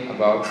educating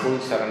about full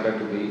surrender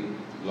to the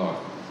Lord.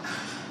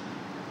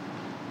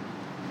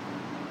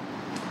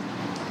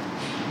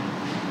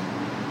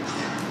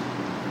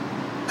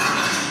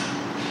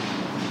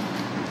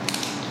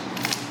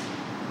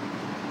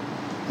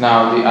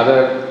 Now, the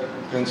other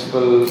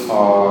principle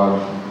or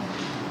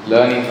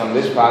learning from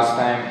this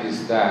pastime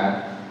is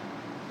that,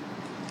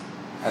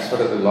 as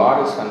far as the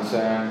Lord is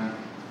concerned,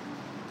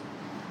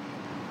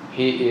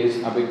 He is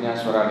Abhijna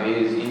Swarat. He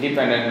is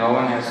independent. No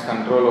one has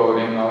control over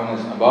him. No one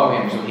is above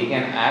him. So He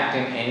can act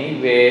in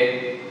any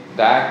way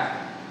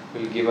that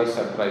will give us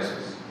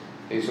surprises.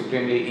 He is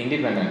supremely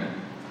independent.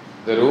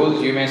 The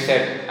rules you may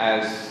set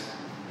as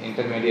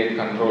intermediate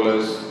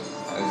controllers,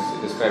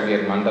 as described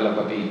here,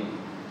 Mandalapati.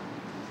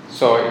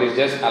 So it is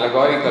just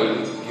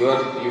allegorical.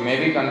 You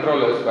may be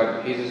controllers,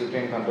 but He is the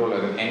supreme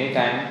controller. At any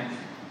time,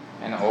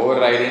 an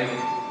overriding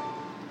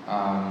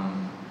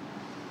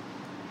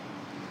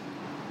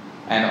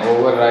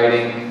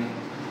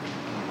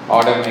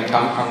order may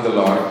come from the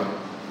Lord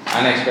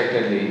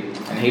unexpectedly,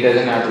 and He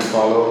doesn't have to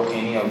follow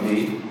any of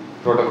the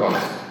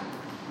protocols.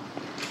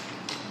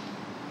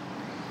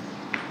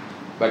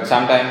 But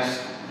sometimes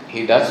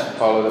He does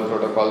follow the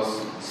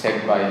protocols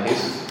set by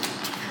His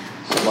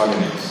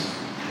subordinates.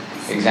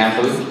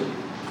 Example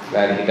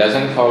where He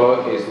doesn't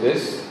follow is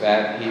this,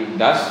 where He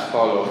does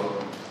follow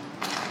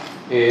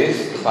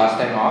is the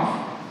pastime of,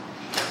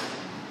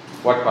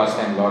 what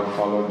pastime Lord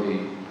followed?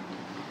 The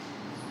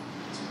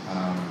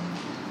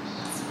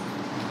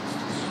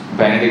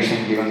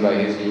benediction given by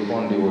His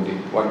newborn devotee.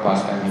 What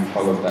pastime He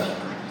followed that?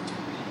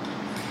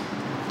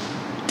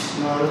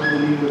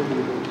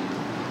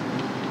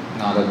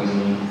 Narad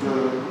Muni.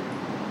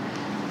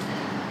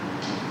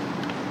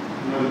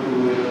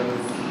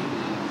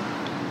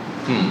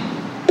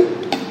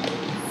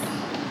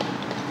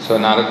 So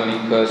Narad Muni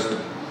cursed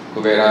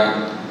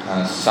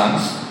Kubera's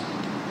sons,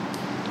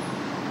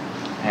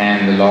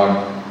 and the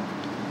Lord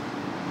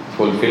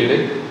fulfilled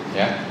it.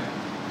 Yeah.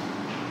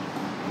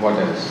 What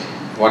else?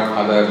 What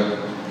other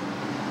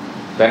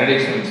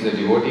benedictions the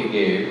devotee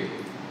gave?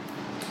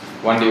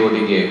 One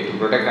devotee gave to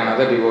protect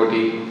another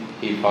devotee.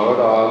 He followed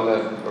all the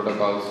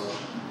protocols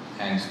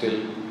and still.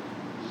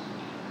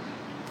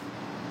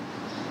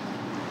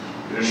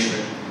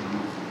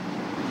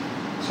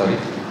 Sorry?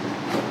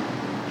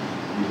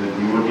 The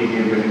devotee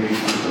gave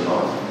benediction to the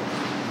Lord.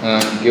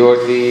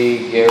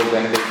 Devotee gave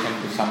benediction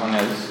to someone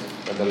else,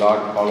 but the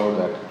Lord followed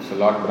that. So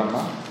Lord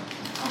Brahma,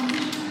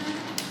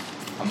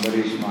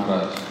 Ambarish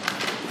Maharaj.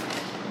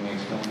 Can you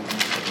explain?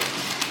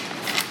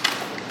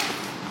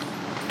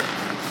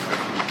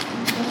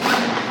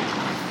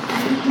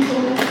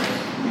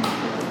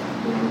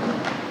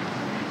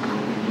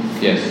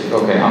 Yes,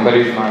 okay.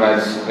 Ambarish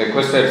Maharaj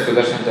requested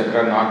Sudarshan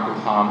Chakra not to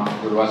harm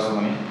Durvasa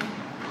Muni.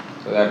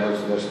 So that was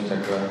Sudarshan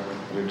Chakra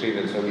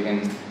retreated. So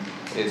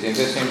it's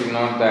interesting to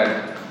note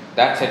that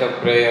set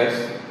of prayers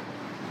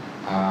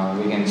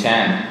we can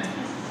chant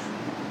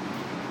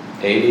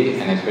daily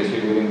and especially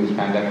during this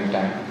pandemic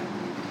time.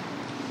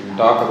 We will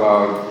talk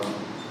about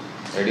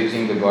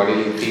reducing the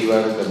bodily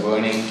fevers, the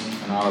burning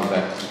and all of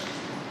that.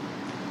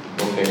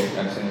 Okay,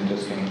 that's an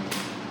interesting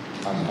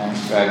pastime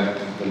where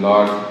the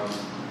Lord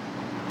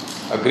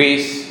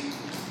agrees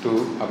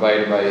to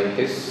abide by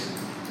his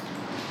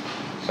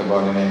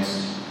subordinates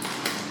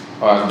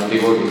or the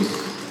devotees.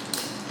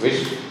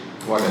 Which,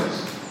 what else?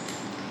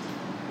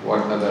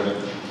 What other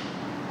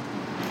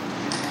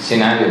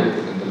scenario?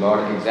 The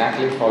Lord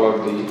exactly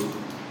followed the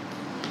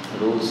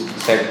rules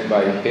set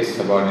by his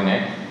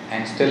subordinate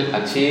and still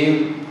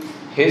achieved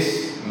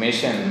his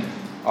mission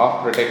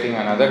of protecting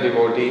another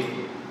devotee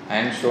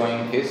and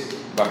showing his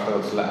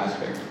Bhaktavatsala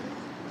aspect.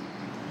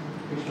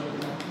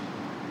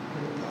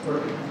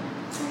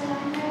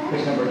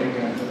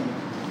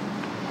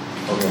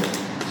 Okay,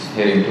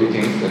 hearing two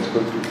things, that's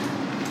good.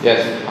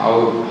 Yes,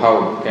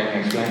 how can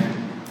you explain?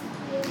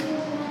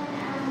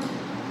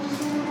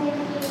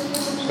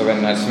 So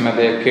when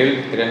Narasimhadev killed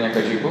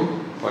Hiranyakashipu,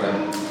 what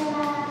happened?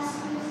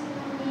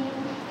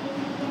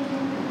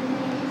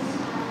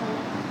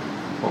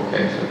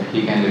 Okay, so he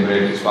can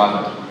liberate his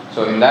father. So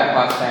in that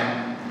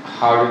pastime,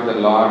 how did the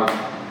Lord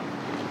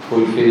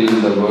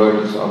fulfill the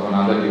words of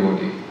another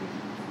devotee?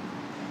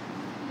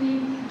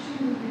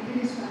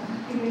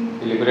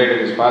 He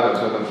liberated his father.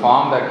 So the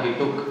form that he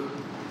took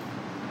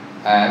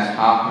as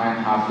half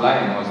man, half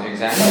lion was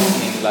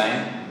exactly in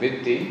line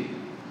with the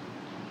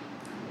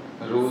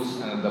rules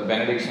and the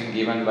benediction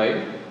given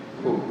by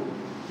who?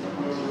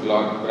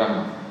 Lord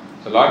Brahma.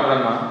 So Lord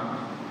Brahma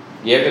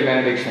gave the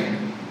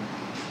benediction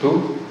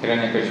to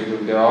Hiranyakashipu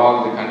with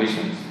all the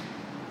conditions.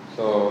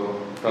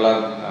 So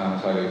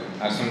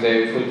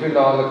Narasimhadev fulfilled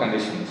all the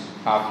conditions.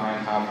 Half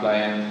man, half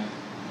lion,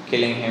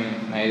 killing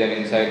him neither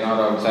inside nor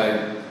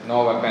outside,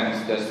 no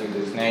weapons, just with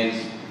his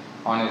nails,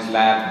 on his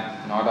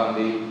lap, not on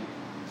the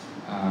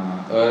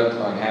earth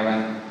or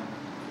heaven,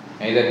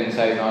 neither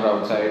inside nor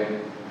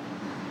outside,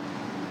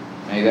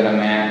 neither a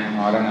man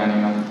nor an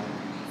animal.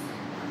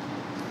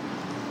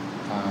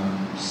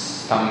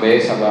 Stambhe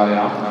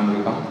sabhayam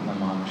namrikam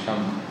namamsham.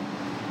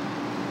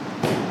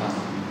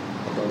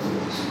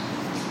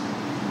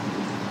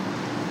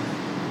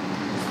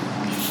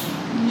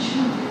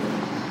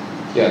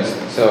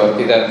 Yes, so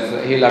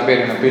he'll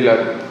appear in a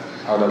pillar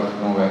out of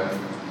nowhere.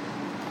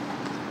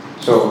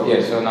 So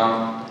yes, so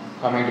now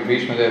coming to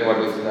Bhishma Dev, what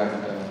is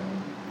that?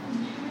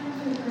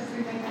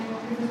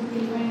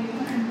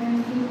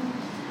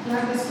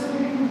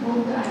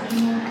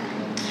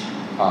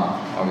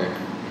 Okay.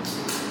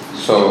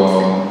 So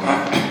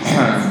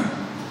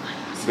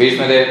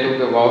Bhishma Dev took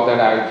the vow that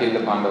I will kill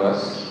the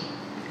Pandavas,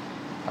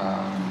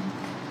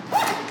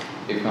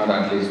 if not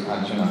at least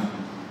Arjuna.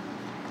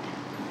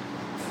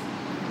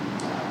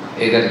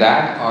 Either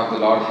that or the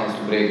Lord has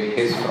to break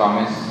his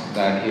promise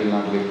that he will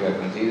not lift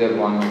weapons. Either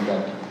one of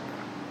that.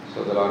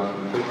 So the Lord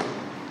fulfills.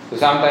 So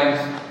sometimes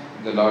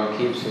the Lord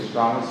keeps his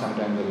promise,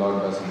 sometimes the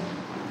Lord doesn't.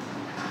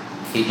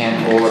 He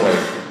can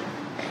override.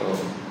 So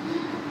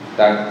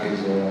that is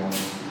a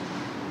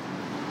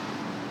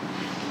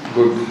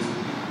good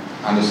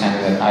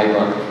understanding that I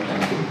got.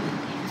 Thank you.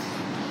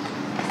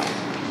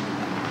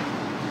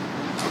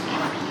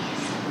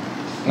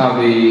 Now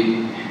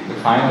the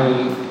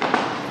final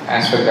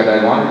aspect that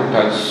I wanted to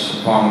touch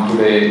upon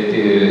today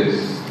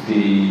is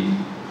the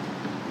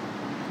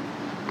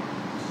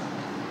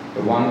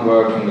one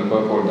word from the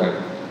purport that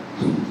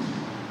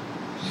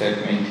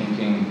set me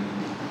thinking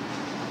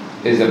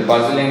is the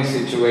puzzling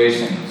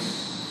situations.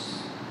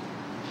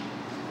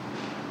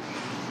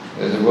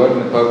 There's a word in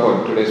the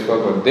purport, today's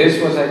purport.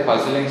 This was a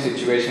puzzling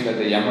situation that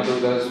the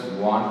Yamadutas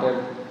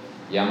wanted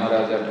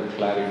Yamaraja to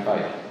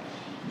clarify.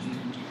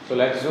 So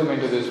let's zoom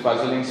into this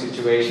puzzling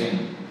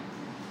situation.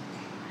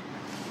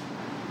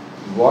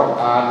 What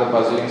are the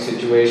puzzling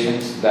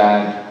situations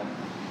that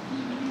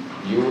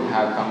you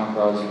have come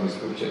across in the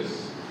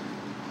scriptures?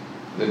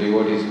 The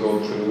devotees go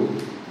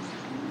through,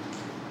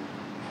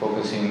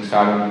 focusing,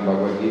 starting in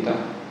Bhagavad Gita.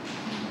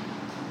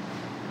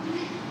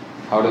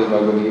 How does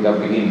Bhagavad Gita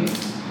begin?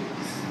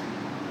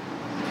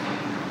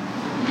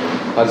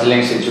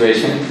 puzzling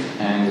situation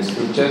and the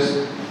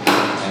scriptures.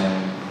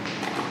 And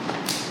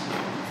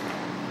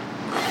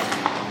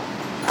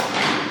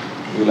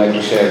you would like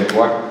to share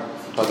what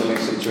puzzling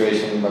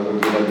situation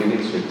Bhagavad Gita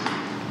begins with?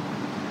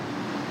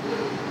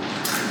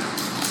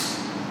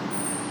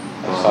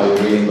 I saw you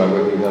reading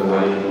Bhagavad Gita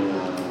while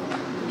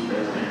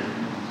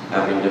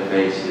having to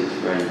face his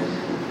friends and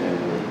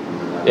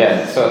family.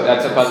 Yeah, so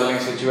that's a puzzling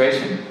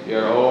situation.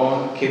 Your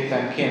own kith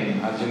and kin.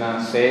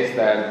 Arjuna says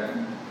that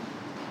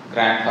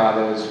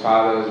grandfathers,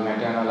 fathers,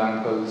 maternal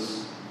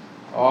uncles,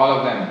 all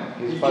of them,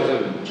 he's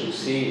puzzled to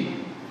see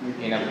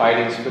in a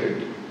fighting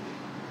spirit.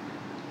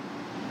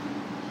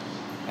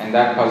 And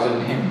that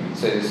puzzled him. It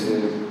says,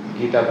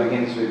 Gita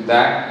begins with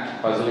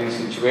that puzzling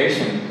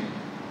situation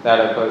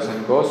that a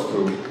person goes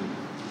through.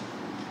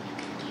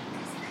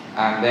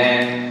 And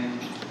then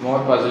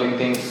more puzzling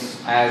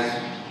things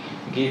as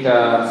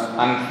Gita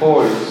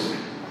unfolds.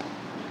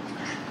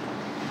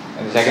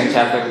 In the second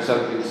chapter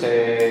itself will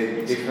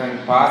say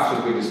different parts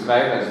will be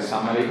described as a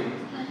summary.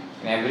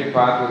 And every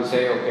part will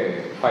say,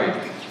 okay, fight.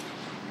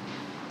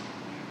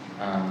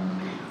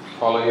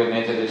 Follow your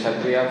nature, the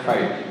Kshatriya,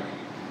 fight.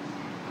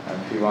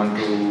 If you want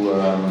to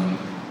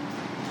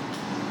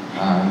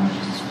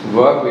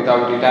work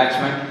without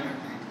detachment,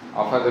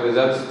 offer the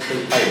results,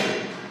 still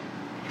fight.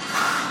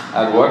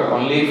 Or work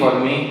only for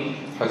me,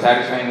 for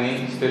satisfying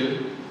me, still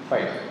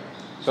fight.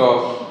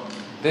 So,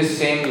 this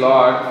same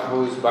Lord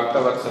who is Bhakta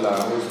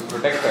Vatsala, who is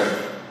protector,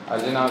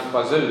 Arjuna was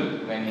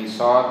puzzled when he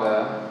saw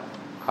the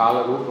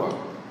Kala Rupa.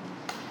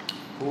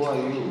 Who are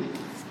you?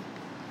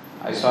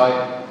 I saw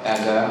it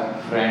as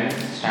a friend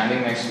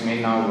standing next to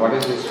me. Now, what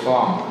is this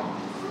form?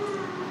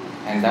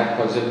 And that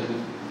puzzled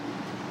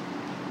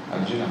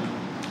Arjuna.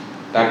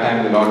 That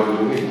time the Lord will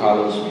reveal,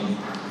 follows me.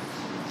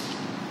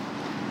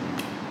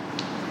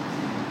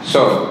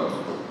 So,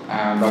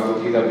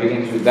 Bhagavad Gita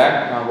begins with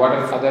that. Now, what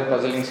are other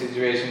puzzling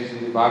situations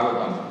in the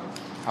Bhagavatam?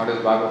 How does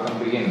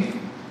Bhagavatam begin?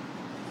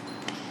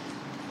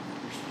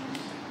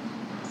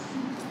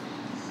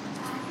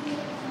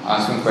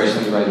 Asking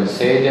questions by the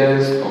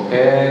sages,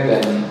 okay,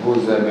 then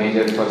who's the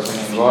major person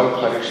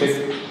involved?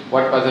 Parikshit.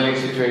 What puzzling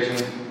situation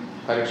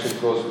Parikshit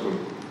goes through?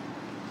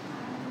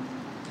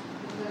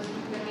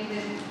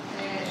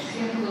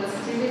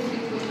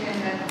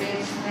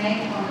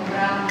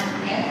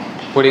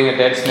 Putting a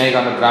dead snake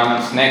on the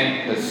Brahman's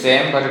neck. The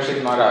same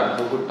Parikshit Maharaj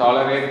who could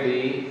tolerate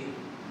the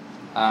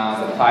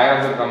fire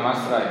of the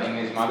Brahmastra in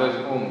his mother's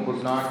womb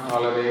could not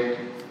tolerate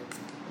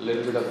a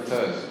little bit of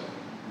thirst.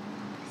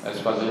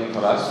 That's puzzling for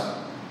us.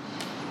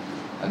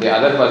 The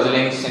other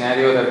puzzling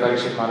scenario that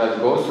Parikshit Maharaj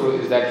goes through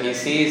is that he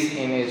sees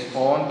in his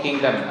own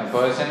kingdom a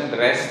person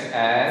dressed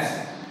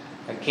as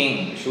a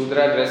king,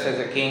 Shudra dressed as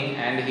a king,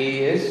 and he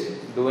is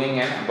doing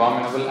an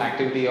abominable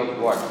activity of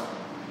what?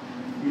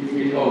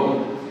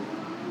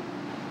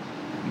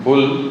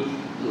 Bull.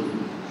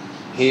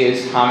 He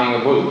is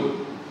harming a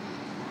bull.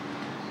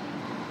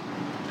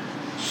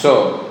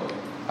 So,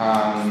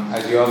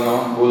 as you all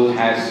know, bull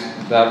has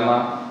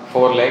dharma,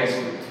 4 legs,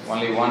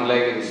 only 1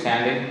 leg is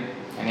standing,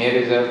 and here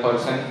is a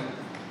person,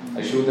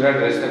 a Shudra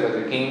dressed up as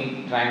a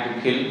king, trying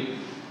to kill.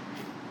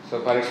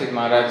 So Parikshit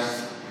Maharaj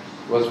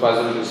was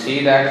puzzled to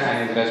see that,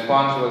 and his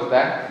response was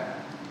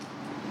that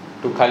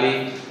to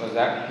Kali was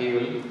that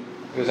he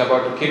was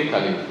about to kill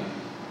Kali.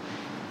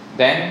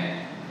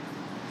 Then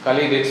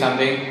Kali did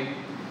something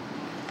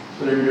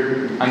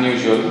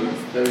unusual.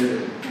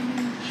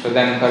 So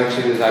then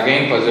Parikshit is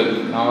again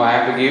puzzled. Now I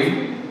have to give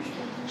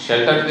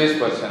shelter to this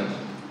person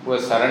who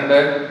has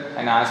surrendered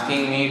and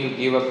asking me to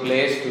give a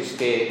place to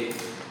stay.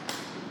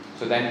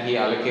 So then he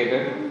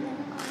allocated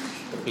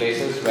the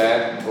places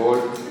where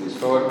gold is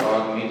stored,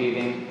 or meat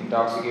eating,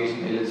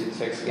 intoxication, illicit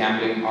sex,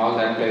 gambling, all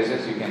that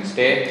places you can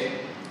stay.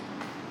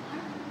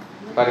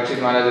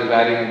 Parikshit Maharaj is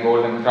wearing a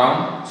golden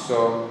crown,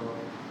 so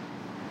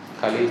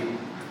Kali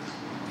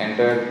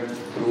entered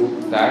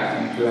through that,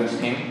 influenced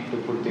him to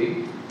put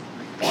the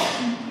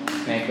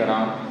snake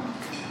around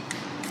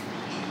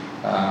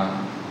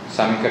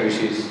Samika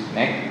Rishi's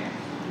neck,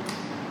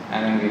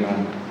 and then we know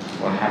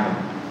what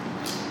happened.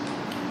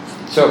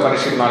 So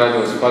Parikshit Maharaj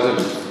was puzzled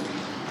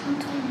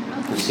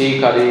to see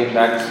Kali in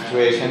that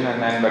situation,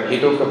 but he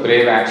took a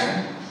brave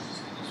action.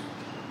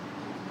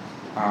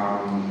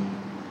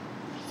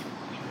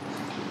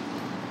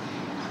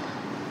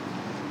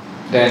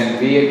 Then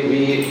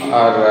we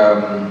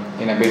are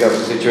in a bit of a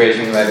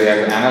situation where we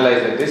have to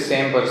analyze that this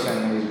same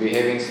person is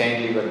behaving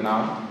saintly, but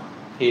now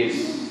he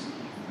is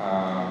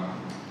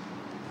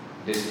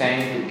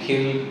destined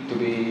to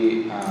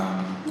be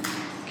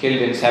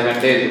killed in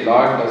 7 days. The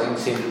Lord doesn't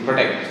seem to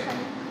protect.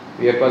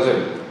 We are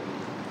puzzled.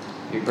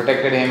 You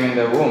protected him in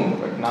the womb,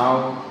 but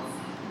now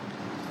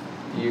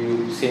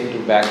you seem to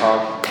back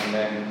off and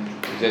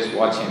then just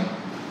watch him.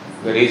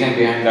 The reason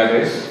behind that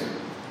is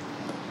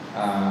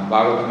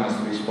Bhagavatam has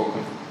to be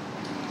spoken.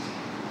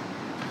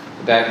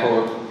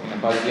 Therefore, in a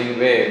puzzling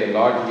way, the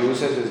Lord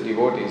uses his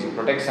devotees. He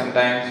protects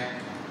sometimes.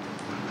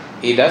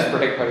 He does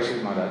protect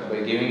Parikshit Maharaj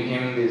by giving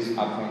him this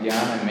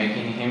Atmajnana and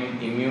making him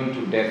immune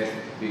to death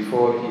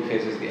before he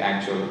faces the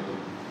actual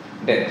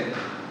death.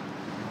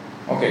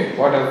 Okay,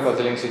 what other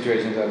puzzling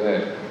situations are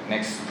there?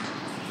 Next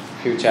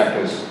few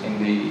chapters in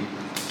the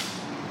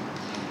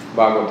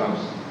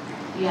Bhagavatams.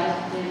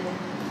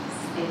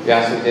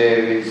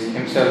 Vyasadeva is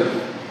himself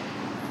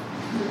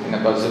in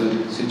a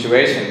puzzled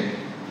situation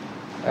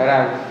where I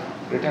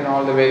have written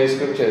all the Vedic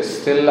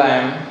scriptures, still I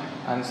am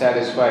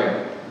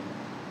unsatisfied.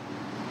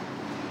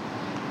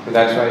 So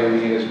that's why you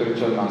need a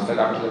spiritual master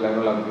up to the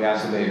level of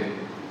Vyasadeva.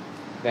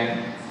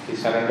 Then he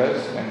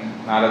surrenders when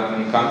Narad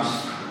Muni comes,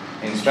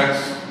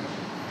 instructs.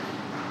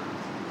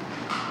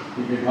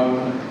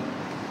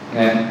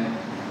 Then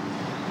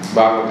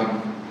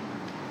Bhagavatam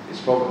is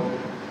spoken.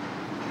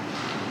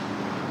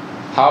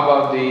 How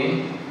about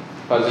the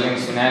puzzling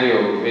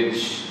scenario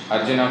which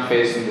Arjuna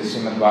faced in the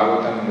Srimad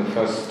Bhagavatam in the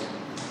first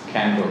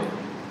canto?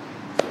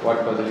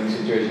 What puzzling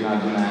situation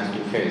Arjuna has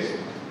to face?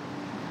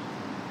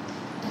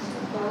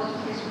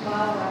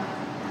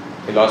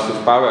 He lost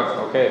his power.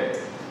 Okay.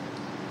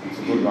 It's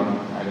a good one.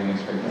 I didn't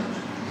expect that.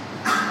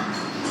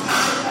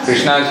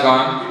 Krishna is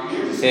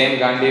gone. Same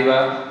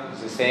Gandiva.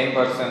 It's the same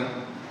person.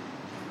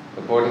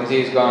 The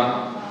potency is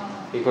gone.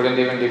 He couldn't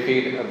even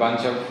defeat a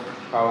bunch of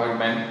cowherd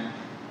men.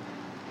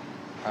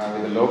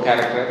 With a low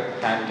character,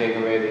 can't take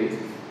away the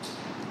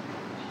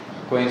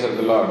coins of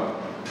the Lord.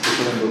 He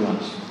couldn't do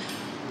much.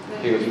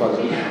 He was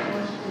puzzled.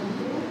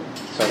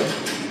 Sorry?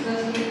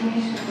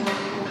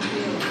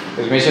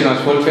 His mission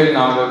was fulfilled.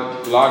 Now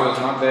the Lord was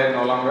not there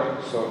no longer,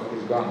 so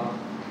he's gone.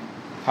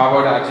 How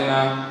about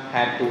Arjuna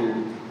had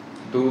to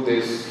do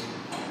this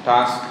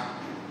task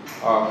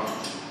of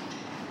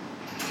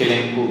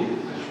killing who?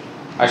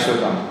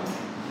 Ashwatthama.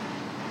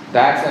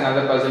 That's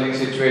another puzzling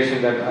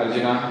situation that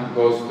Arjuna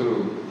goes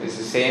through. It's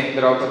the same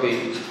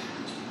Draupadi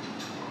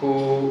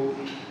who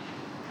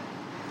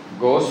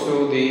goes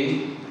through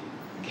the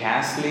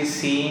ghastly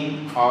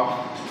scene of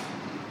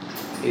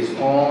his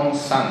own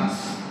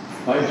sons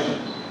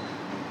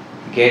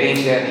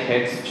getting their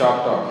heads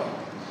chopped off.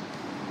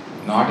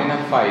 Not in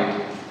a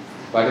fight,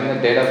 but in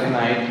the dead of the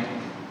night,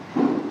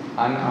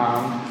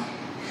 unarmed,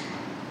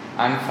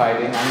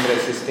 unfighting,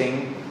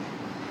 unresisting.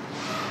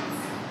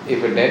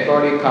 If a dead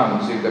body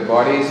comes, if the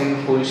body is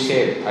in full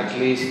shape, at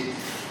least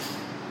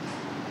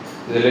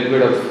there's a little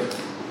bit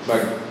of,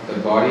 but the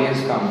body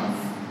has come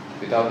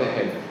without the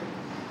head.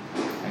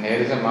 And here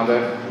is a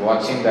mother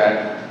watching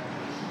that,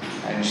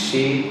 and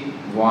she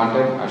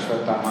wanted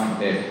Ashwatthama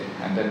dead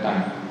at that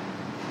time.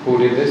 Who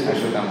did this?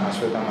 Ashwatthama.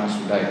 Ashwatthama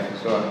has to die.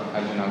 So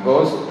Arjuna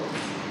goes.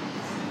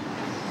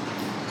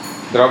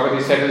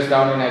 Draupadi settles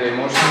down in her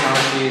emotion. Now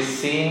she is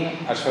seeing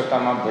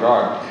Ashwatthama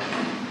brought.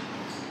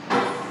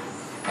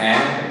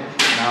 And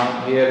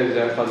now here is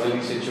a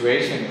puzzling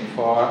situation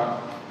for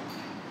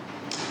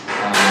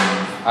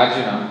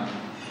Arjuna.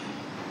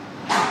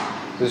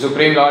 The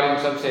Supreme Lord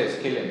himself says,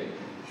 kill him.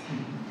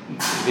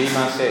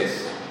 Bhima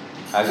says,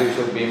 as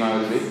usual Bhima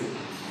will be,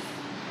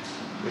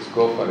 just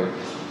go for it.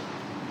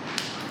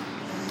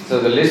 So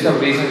the list of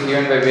reasons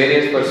given by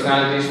various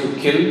personalities to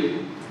kill,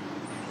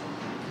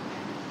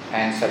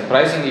 and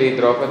surprisingly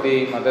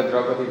Mother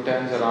Draupadi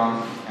turns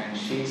around and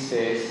she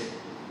says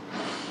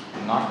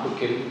not to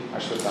kill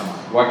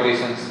Ashwatthama. What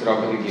reasons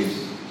Draupadi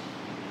gives?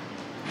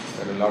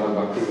 There are a lot of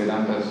Bhakti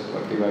Vedantas,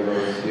 Bhakti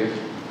Vaibhavas here.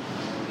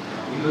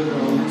 He was the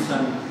only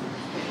son.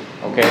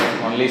 Okay,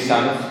 only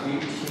son.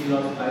 She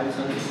lost 5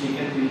 sons, she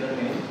can feel the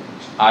pain.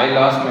 I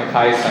lost my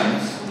 5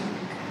 sons.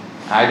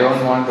 I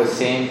don't want the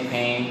same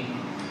pain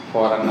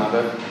for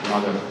another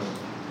mother.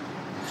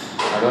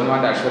 I don't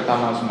want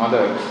Ashwatthama's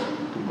mother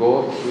to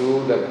go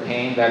through the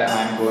pain that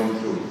I am going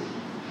through.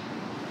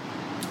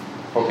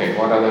 Okay,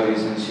 what other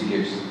reasons she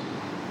gives?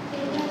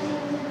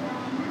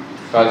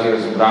 Because he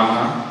was a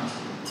Brahmana.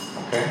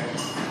 Okay.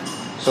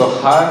 So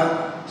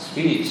her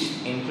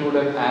speech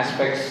included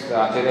aspects the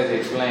Acharyas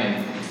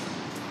explained.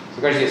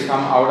 Because she has come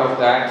out of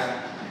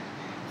that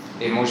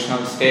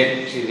emotional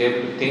state, she is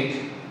able to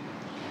think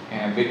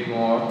in a bit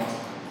more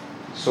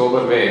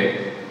sober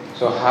way.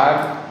 So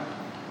her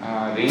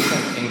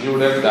reasons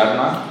included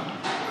dharma,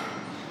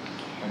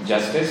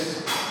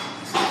 justice,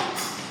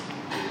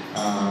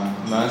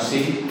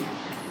 mercy,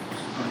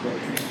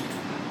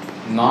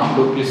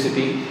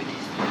 non-duplicity,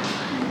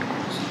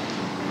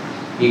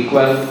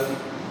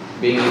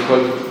 being equal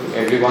to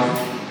everyone.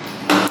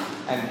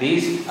 And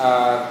these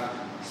are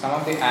some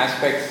of the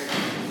aspects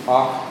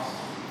of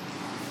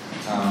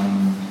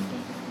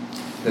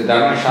the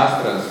Dharma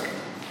Shastras,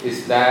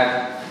 is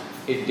that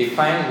it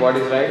defines what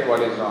is right,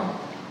 what is wrong.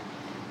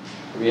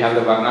 We have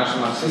the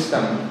Varnashrama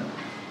system.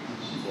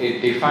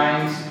 It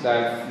defines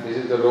that this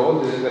is the role,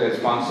 this is the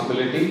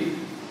responsibility,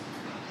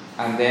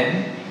 and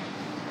then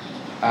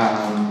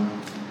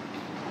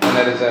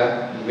there is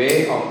a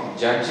way of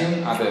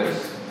judging others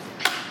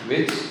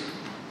which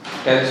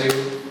tells you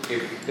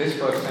if this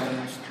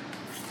person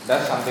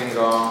does something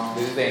wrong,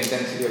 this is the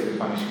intensity of the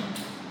punishment.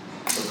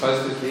 So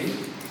first is the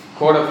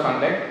code of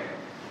conduct,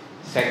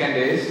 second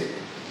is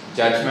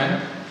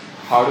judgment.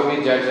 How do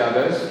we judge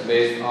others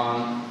based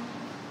on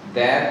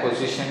their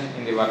position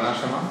in the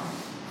Varnashrama?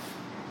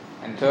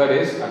 And third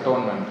is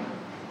atonement.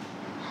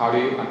 How do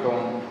you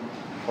atone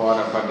for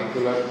a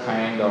particular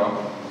kind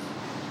of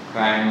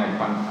crime or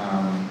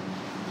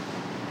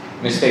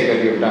mistake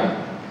that you've done.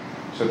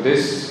 So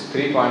these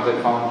 3 points I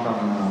found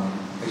from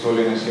His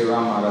Holiness Shiva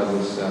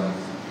Maharaj's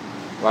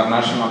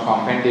Varnashrama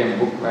Compendium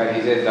book, where he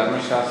says Dharma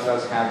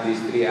Shastras have these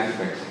 3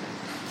 aspects.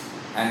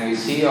 And we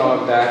see all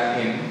of that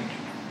in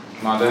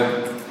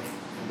Mother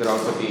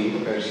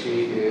Draupadi, where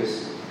she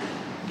is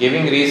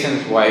giving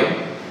reasons why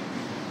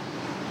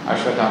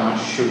Ashwatthama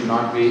should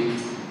not be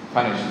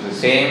punished. The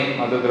same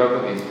Mother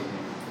Draupadi.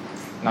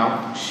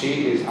 Now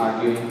she is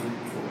arguing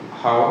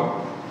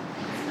how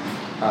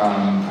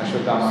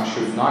Ashwatthama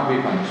should not be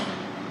punished.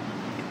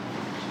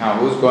 Now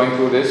who's going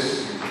through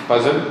this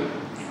puzzle?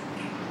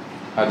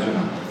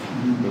 Arjuna.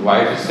 The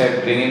wife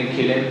said, bring him,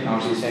 kill him. Now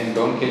she's saying,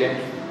 don't kill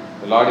him.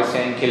 The Lord is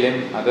saying, kill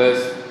him.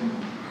 Others.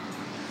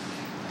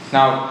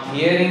 Now,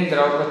 hearing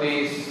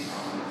Draupadi's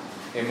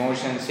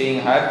emotion,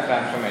 seeing her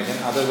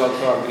transformation, others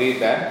also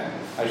agreed that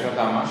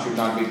Ashwatthama should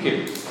not be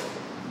killed.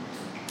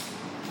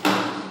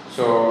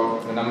 So,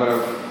 the number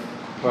of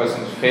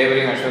persons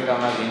favoring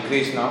Ashwatthama has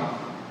increased now.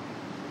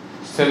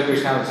 Still,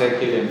 Krishna will say,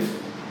 kill him.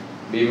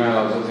 Bhima will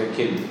also say,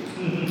 kill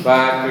him.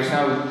 But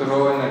Krishna will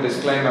throw in a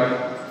disclaimer,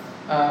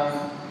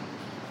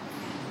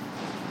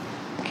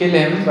 kill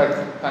him,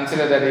 but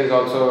consider that he is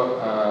also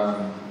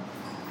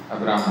a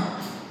Brahman.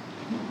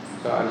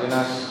 So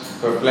Arjuna's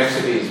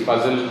perplexity, his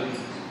puzzle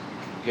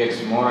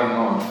gets more and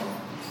more.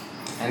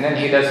 And then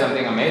he does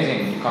something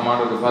amazing. To come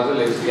out of the puzzle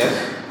is, yes,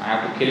 I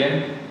have to kill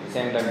him, at the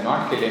same time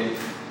not kill him.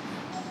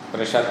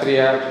 For a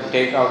Kshatriya to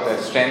take out their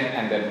strength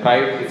and their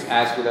pride, it's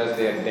as good as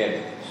they are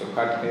dead. So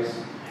cut his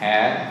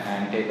hair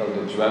and take out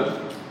the jewel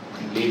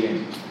and leave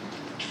him.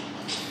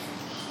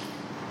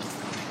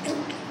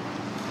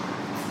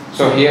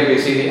 So here we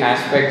see the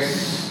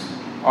aspects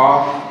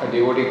of a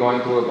devotee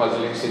going through a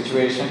puzzling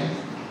situation.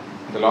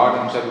 The Lord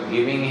Himself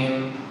giving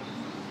him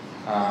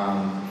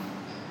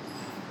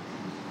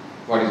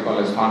what is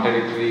called as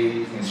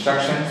contradictory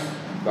instructions,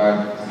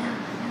 but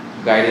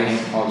guiding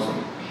him also.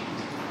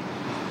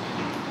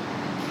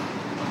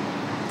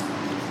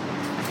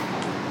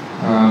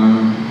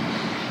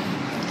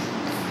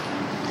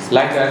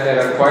 Like that, there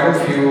are quite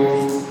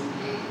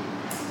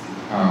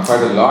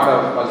a lot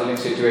of puzzling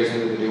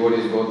situations that the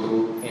devotees go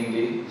through in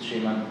the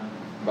Srimad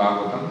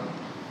Bhagavatam.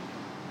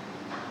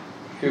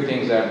 Few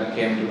things that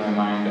came to my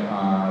mind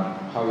are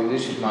how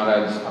Yudhishthira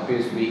Maharaj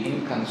appears to be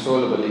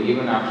inconsolable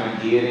even after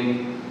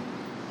hearing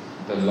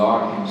the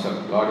Lord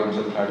Himself. Lord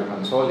Himself tried to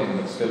console him,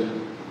 but still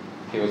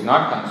he was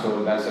not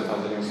consoled. That's a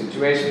puzzling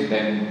situation.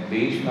 Then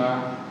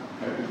Bhishma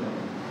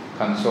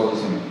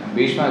consoles him. And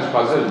Bhishma is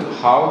puzzled.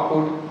 How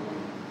could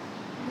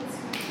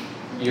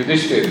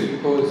Yudhishthira,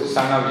 who is the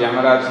son of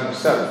Yamaraj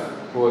himself,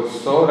 who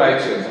was so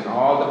righteous, and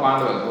all the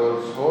Pandavas who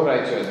were so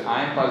righteous,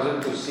 I am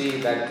puzzled to see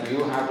that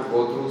you have to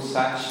go through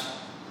such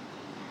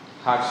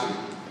hardship.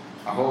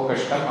 Aho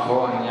kashtam,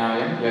 aho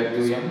anyayam,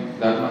 yadyuyam,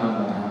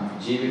 dharmanandana,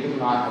 jivitu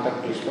nahata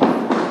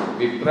krishtam,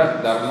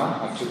 vipra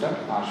dharma achyuta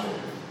ashaya.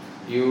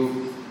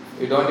 You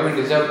don't even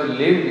deserve to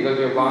live because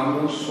you have gone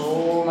through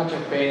so much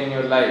of pain in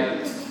your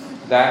life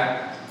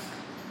that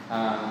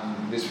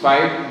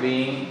despite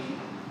being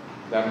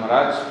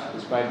Dharmaraj,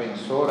 despite being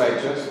so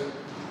righteous,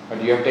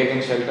 but you have taken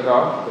shelter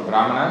of the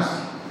Brahmanas,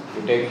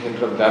 you have taken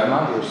shelter of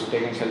Dharma, you have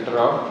taken shelter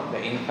of the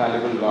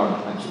infallible Lord,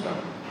 Achyuta.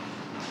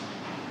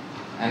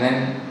 And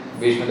then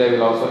Bhishma Dev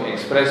will also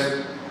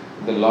express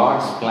the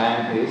Lord's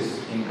plan is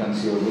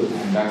inconceivable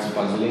and that's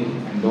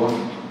puzzling, and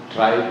don't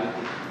try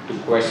to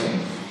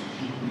question,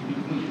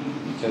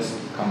 just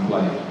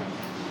comply.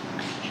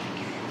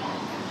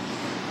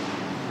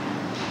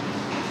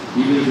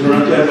 Even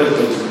Dhronakarya.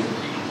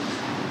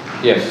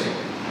 Yes.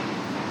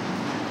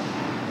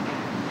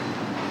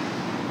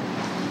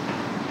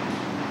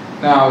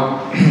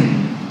 Now,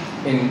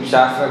 in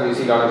Shastra we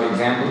see a lot of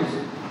examples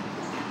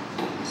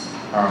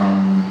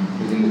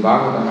within the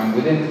Bhagavatam, and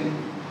within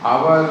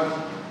our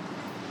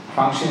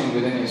functioning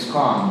within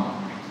ISKCON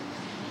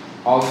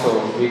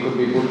also we could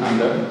be put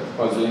under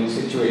puzzling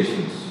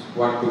situations.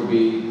 What could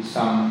be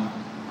some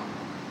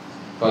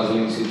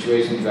puzzling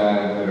situations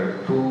where there are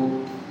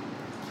two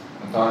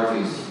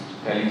authorities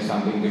telling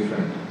something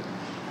different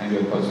and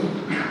you're puzzled?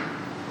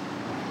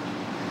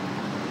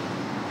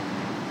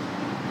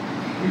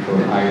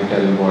 Before I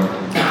tell what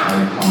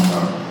I found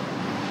out,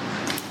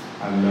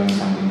 I'll learn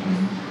something from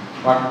you.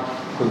 What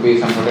could be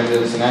some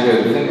potential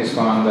scenarios within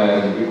ISKCON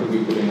where we could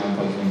be put in a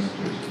puzzling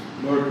situation?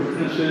 Lord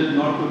Krishna says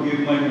not to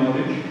give my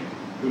knowledge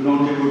to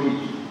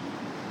non-devotees.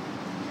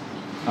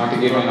 Not to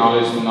give my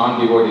knowledge to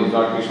non-devotees,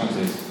 Lord Krishna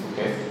says,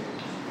 okay?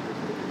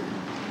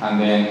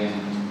 And then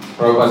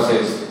Prabhupada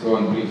says, go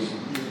and preach.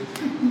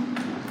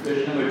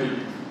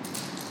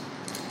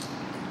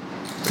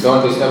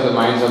 Don't disturb the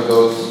minds of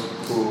those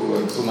who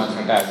are too much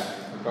attached.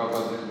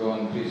 Prabhupada says, go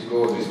and preach,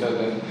 go disturb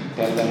them,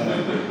 tell them.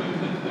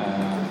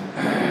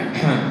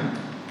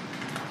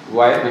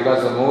 Why?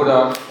 Because the mood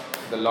of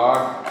the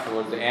Lord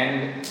towards the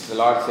end, the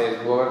Lord says,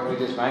 whoever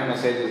preaches my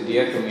message is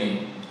dear to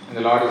me. And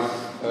the Lord is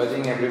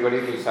urging everybody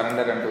to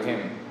surrender unto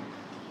Him.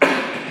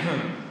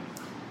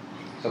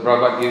 So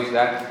Prabhupada gives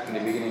that in the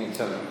beginning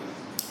itself.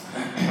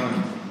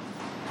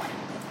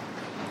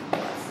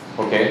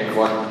 Okay,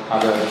 what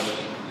other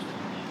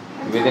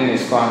within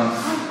ISKCON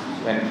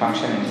when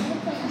functioning?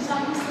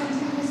 Some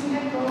instances we see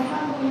that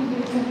Prabhupada will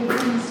give the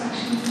different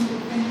instructions in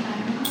different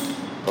times.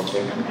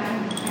 Okay. And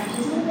that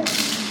is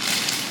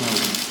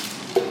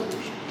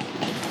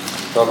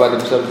Prabhupada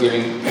himself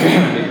giving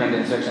different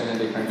instructions in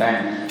different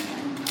times.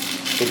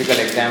 Typical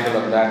example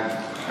of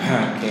that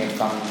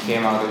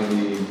came out in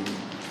the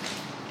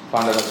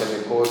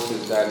Pandavacharya course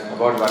is that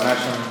about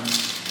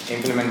Varnashram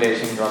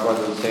implementation,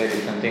 Prabhupada will say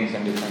different things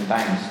in different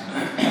times.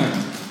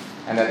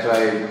 And that's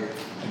why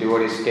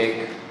devotees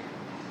take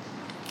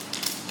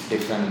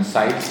different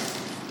sites.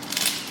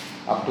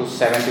 Up to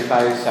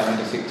 75,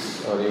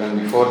 76 or even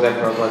before that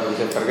Prabhupada will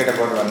say, forget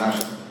about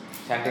Varnashram.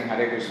 Chanting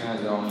Hare Krishna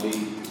is the only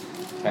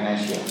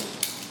panacea.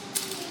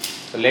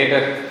 So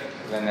later,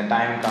 when the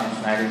time comes,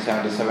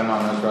 1977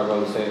 onwards, Prabhupada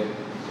will say,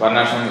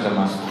 Varnashram is a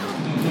must.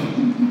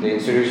 The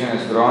institution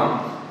has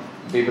grown.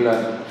 People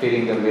are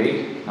feeling the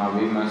weight. Now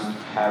we must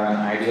have an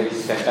ideal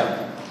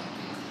setup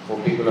for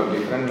people of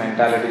different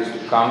mentalities to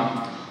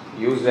come,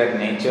 use their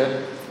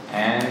nature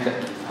and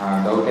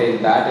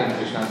download that in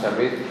Krishna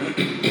service.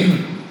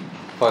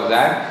 For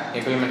that,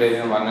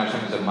 implementation of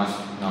Varnashram is a must.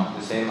 Now,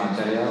 the same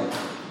Acharya,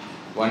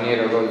 1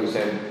 year ago you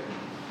said,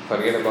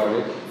 forget about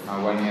it.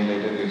 Now 1 year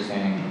later you're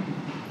saying,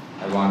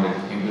 I want it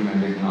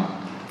implemented now.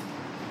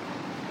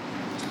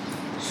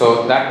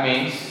 So that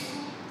means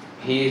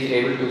he is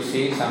able to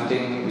see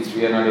something which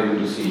we are not able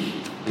to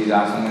see. He is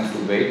asking us to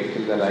wait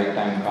till the right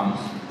time comes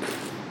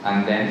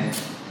and then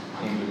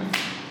implement.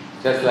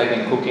 Just like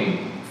in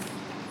cooking.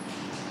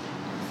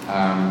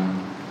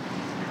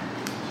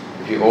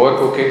 If you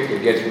overcook it,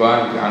 it gets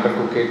burned. If you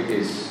undercook it,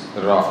 it's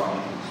raw.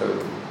 So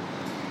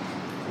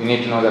you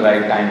need to know the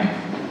right timing.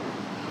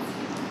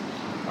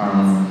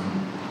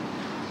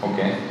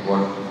 Okay,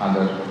 what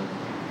other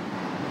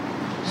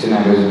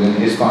scenarios in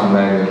ISKCON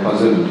where we are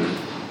puzzled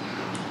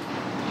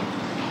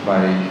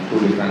by two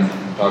different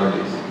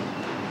authorities?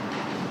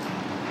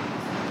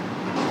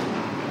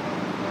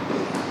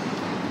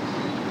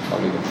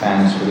 Sorry, the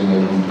fan is putting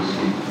everyone to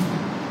sleep.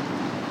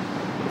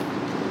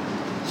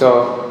 So,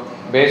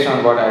 based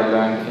on what I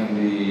learned in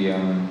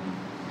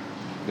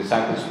the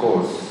Disciples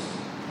course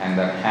and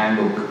the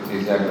handbook,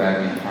 is that where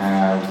we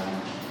have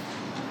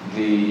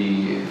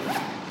the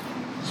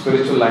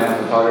spiritual line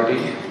of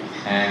authority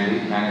and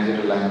the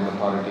managerial line of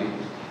authority.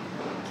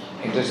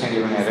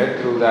 Interestingly, when I read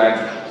through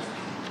that,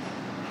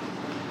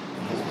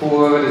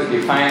 whoever is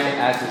defined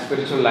as the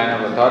spiritual line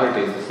of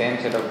authority, the same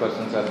set of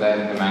persons are there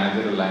in the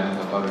managerial line of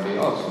authority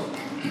also.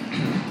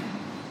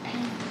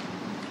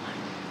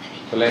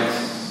 So let's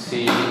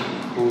see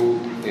who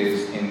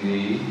is in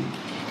the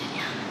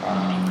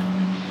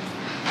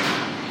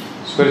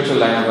spiritual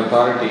line of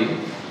authority.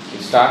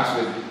 It starts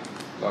with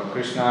Lord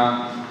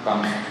Krishna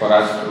comes for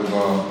us through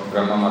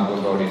Brahma Madhva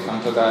Gaudiya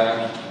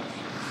Sampradaya,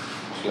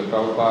 Srila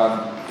Prabhupada.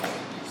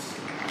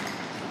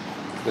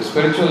 The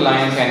spiritual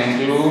line can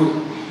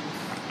include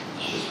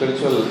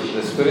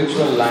the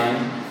spiritual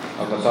line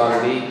of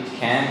authority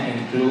can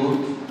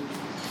include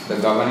the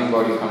governing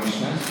body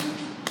commissioners,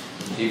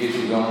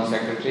 GBC zonal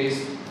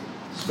secretaries,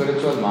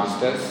 spiritual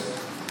masters,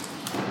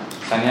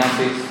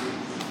 sannyasis,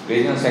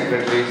 regional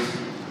secretaries,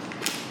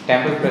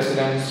 temple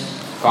presidents,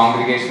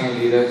 congregational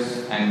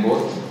leaders, and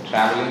both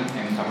traveling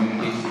and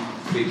community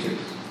preachers.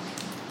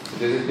 So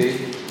this is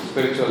the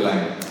spiritual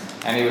line.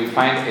 And you will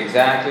find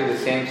exactly the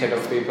same set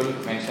of people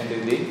mentioned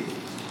in the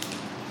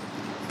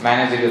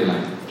managerial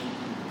line.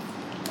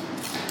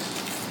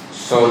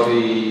 So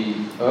the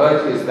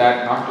urge is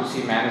that not to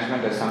see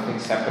management as something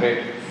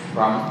separate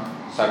from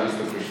service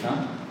to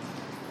Krishna.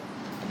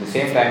 At the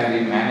same time,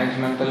 the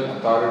managemental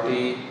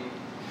authority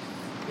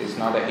is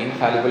not an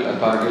infallible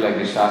authority like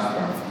the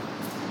Shastra.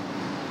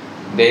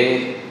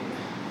 They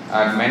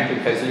are meant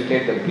to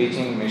facilitate the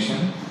preaching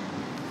mission.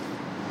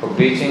 For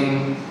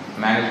preaching,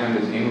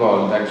 management is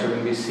involved. That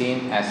shouldn't be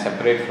seen as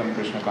separate from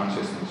Krishna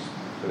consciousness.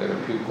 So there are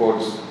a few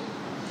quotes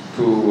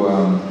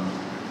to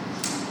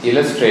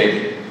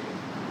illustrate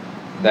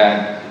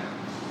that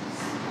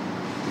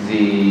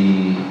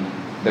the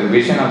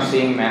vision of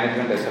seeing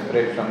management as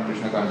separate from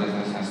Krishna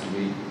consciousness has to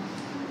be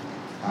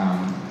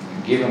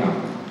given up.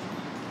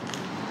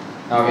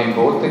 Now, in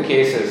both the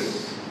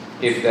cases,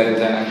 if there is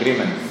an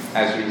agreement,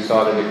 as we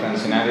saw the different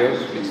scenarios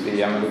which the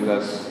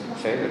Yamadutas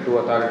say, the two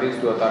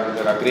authorities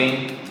are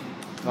agreeing,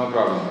 no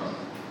problem.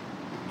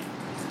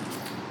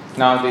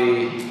 Now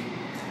the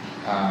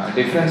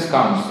difference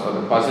comes, or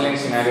the puzzling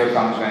scenario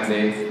comes when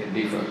they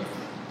differ.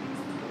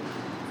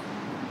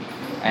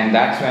 And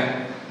that's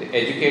when the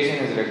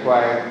education is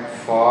required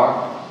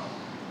for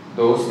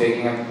those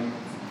taking up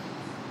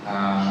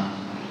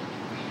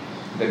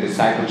the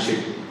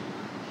discipleship.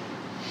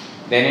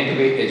 They need to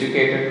be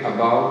educated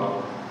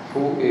about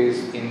who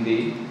is in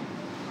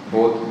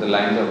both the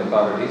lines of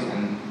authorities,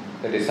 and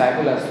the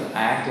disciple has to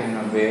act in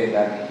a way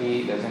that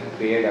he doesn't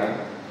create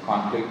a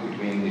conflict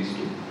between these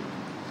two.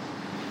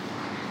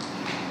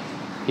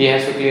 He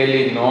has to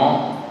clearly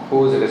know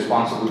who is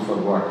responsible for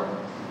what.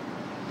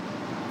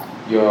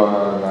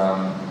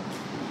 your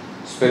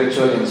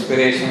spiritual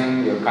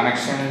inspiration, your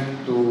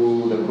connection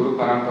to the Guru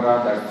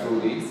Parampara, that's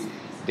through the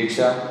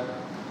Diksha.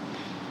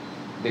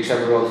 Diksha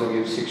Guru also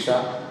gives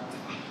Siksha,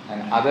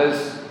 and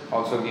others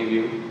also give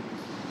you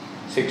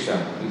Siksha,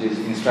 which is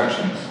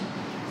instructions.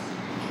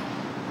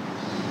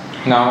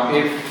 Now,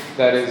 if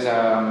there is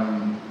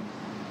a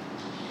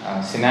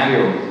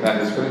scenario that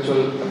the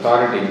spiritual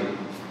authority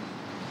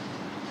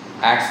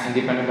acts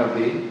independent of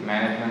the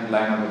management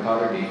line of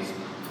authority,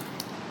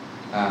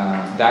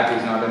 that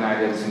is not an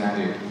ideal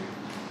scenario.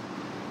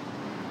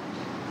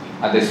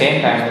 At the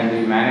same time, when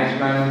the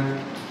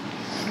management,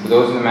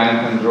 those in the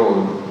management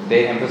role,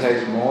 they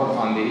emphasize more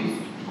on the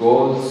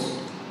goals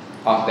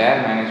of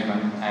their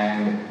management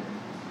and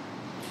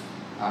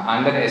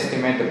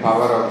underestimate the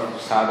power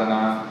of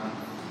sadhana,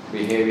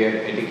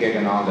 behavior, etiquette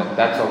and all that.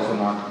 That's also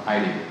not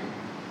ideal.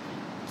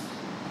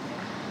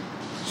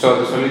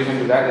 So the solution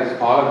to that is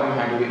all of them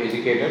have to be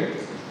educated,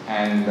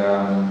 and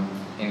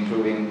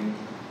including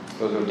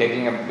those who are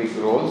taking up big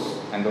roles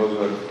and those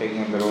who are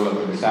taking up the role of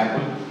a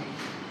disciple.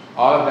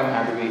 All of them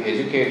have to be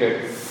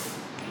educated,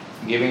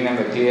 giving them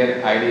a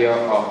clear idea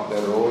of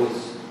the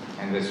roles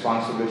and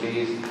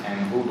responsibilities and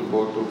who to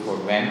go to for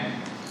when.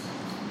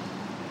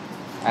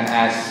 And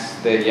as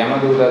the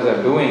Yamadutas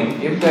are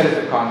doing, if there is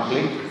a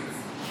conflict,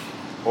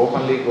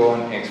 openly go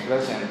and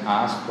express and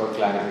ask for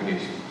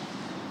clarification.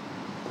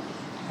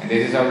 And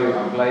this is how you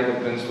apply the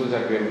principles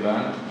that we have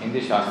learned in the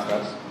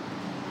Shastras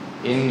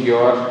in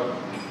your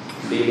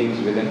dealings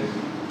within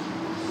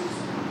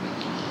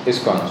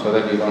ISKCON, so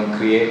that you don't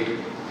create,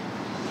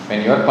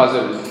 when you are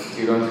puzzled,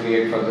 you don't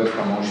create further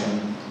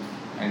commotion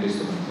and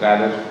disturbance.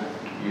 Rather,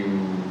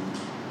 you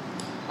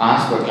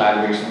ask for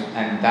clarification,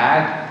 and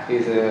that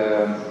is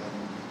an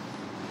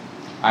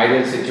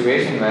ideal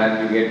situation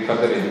where you get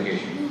further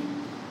education.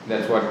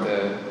 That's what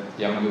the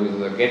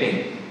Yamadutas are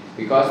getting.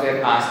 Because they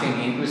are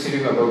asking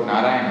inquisitive about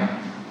Narayana,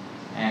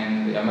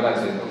 and Yamaraj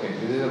says, okay,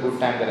 this is a good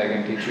time that I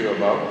can teach you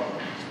about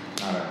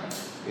Narayana,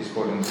 his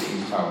potency,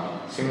 his power.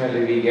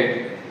 Similarly, we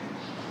get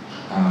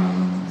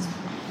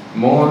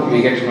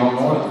to know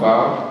more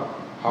about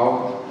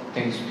how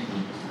things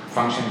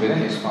function within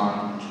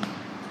ISKCON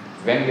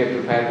when we are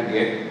prepared to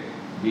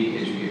be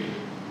educated.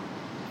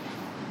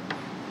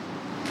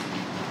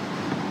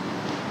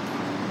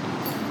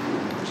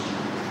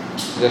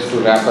 Just to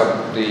wrap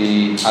up,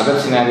 the other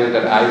scenario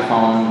that I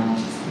found,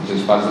 which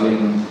is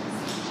puzzling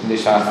in the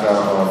Shastra,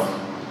 of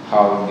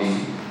how the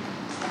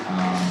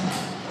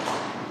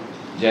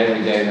Jaya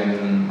Vijay,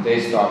 when they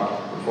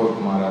stopped the 4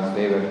 Kumaras,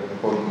 the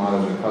 4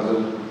 Kumaras were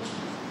puzzled.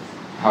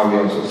 How we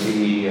also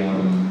see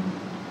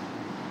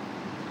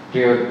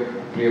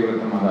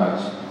Priyavrata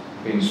Maharaj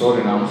being so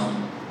renounced,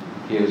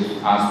 he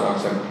is asked to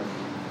accept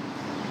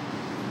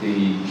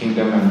the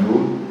kingdom and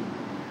rule.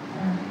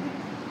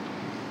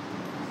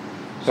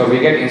 So we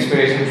get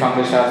inspiration from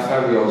the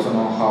Shastra, we also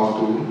know how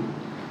to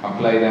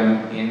apply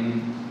them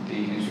in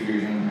the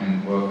institution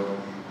and work.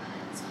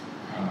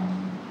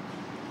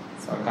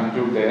 So I'll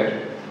conclude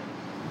there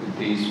with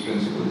these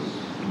principles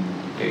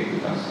to take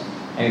with us.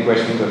 Any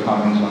questions or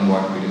comments on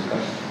what we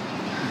discussed?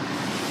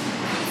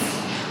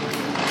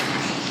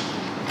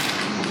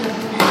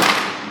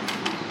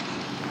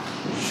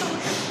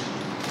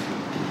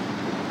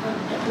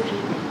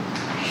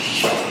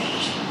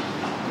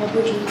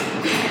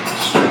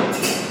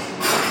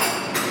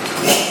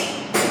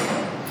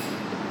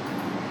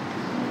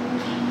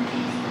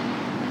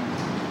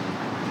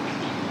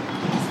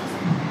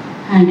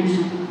 Thank you,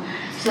 sir.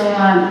 So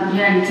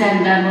you had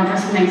said that what are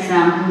some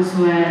examples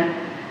where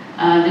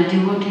the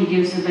devotee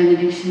gives a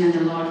benediction and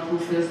the Lord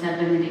fulfills that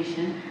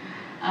benediction.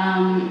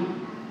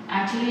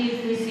 Actually,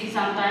 if we see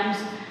sometimes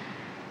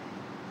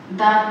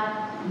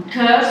that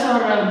curse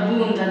or a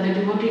boon that the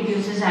devotee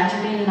gives is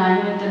actually in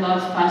line with the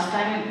Lord's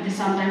pastime.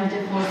 Sometimes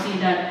they foresee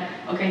that,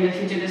 okay, in the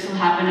future this will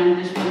happen and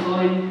this will go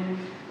in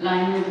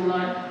line with the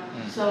Lord.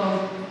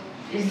 So,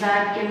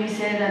 can we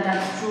say that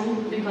that's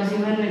true? Because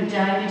even with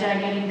Jaya Vijay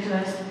getting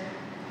cursed,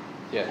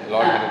 yeah, the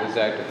Lord had a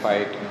desire to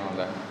fight and all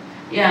that.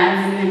 Yeah,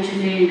 and then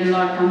eventually the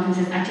Lord comes and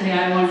says, actually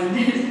I wanted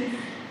this.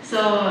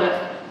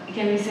 So,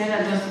 can we say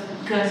that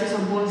those curses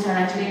or boons are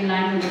actually in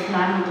line with the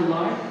plan of the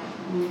Lord?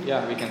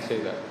 Yeah, we can say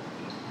that.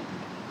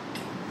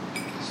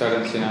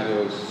 Certain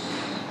scenarios,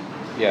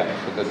 yeah,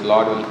 so the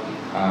Lord will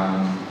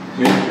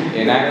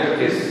enact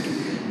his.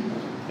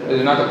 This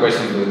is not a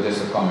question, it was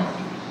just a comment.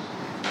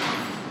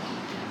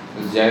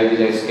 This Jaya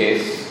Vijay's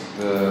case,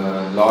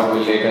 the Lord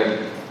will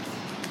later.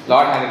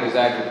 Lord had a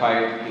desire to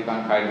fight, he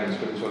can't fight in the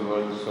spiritual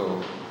world,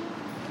 so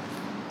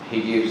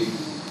he gives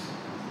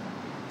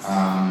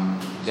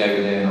Jaya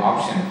Vijay an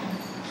option.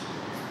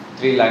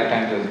 3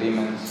 lifetimes as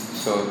demons,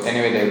 so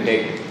anyway they will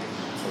take it.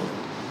 So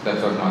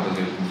that's what Mataji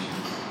will mention.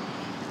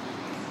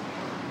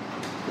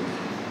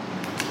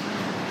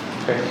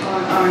 Okay.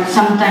 Or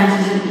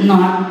sometimes is it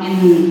not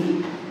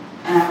in,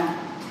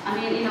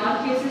 in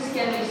all cases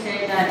can we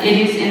say that it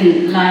is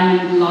in line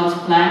with the Lord's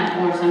plan,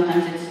 or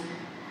sometimes it's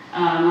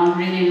not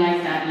really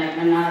like that, like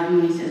when Narada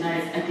Muni says,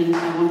 I think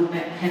I want to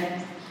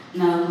help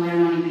Nalakuvara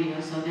Mani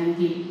Griva, so then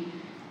he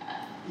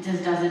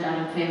just does it out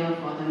of favor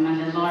for them, and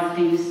the Lord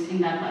thinks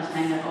in that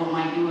pastime that, oh,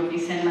 my devotee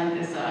said like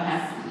this, so I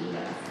have to do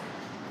that.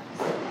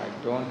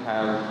 I don't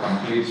have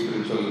complete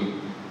spiritual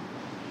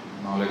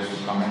knowledge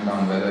to comment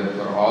on whether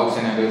for all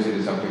scenarios it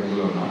is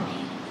applicable or not.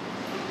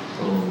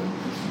 So,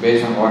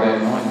 based on what I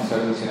know, in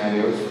certain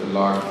scenarios, the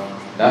Lord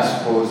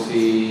does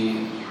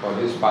foresee for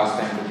his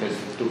pastime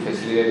to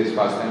facilitate his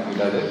pastime, he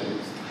does it.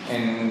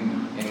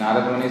 In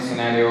Narada Muni's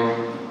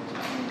scenario,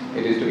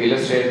 it is to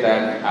illustrate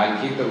that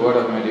I'll keep the word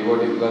of my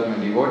devotee because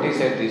my devotee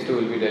said these two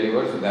will be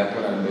delivered, so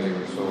therefore I will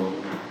deliver. So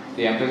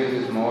the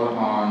emphasis is more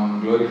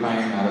on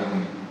glorifying Narada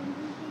Muni.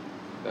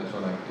 That's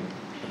what I think.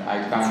 But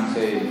I can't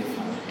say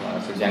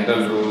as a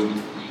general rule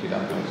it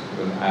applies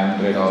because I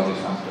haven't read all this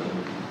after.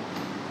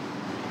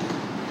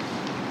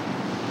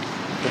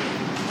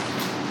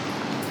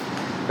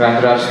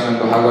 Grantharaj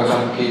Srimad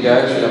Bhagavatam ki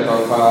jai, Srila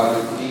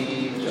Prabhupada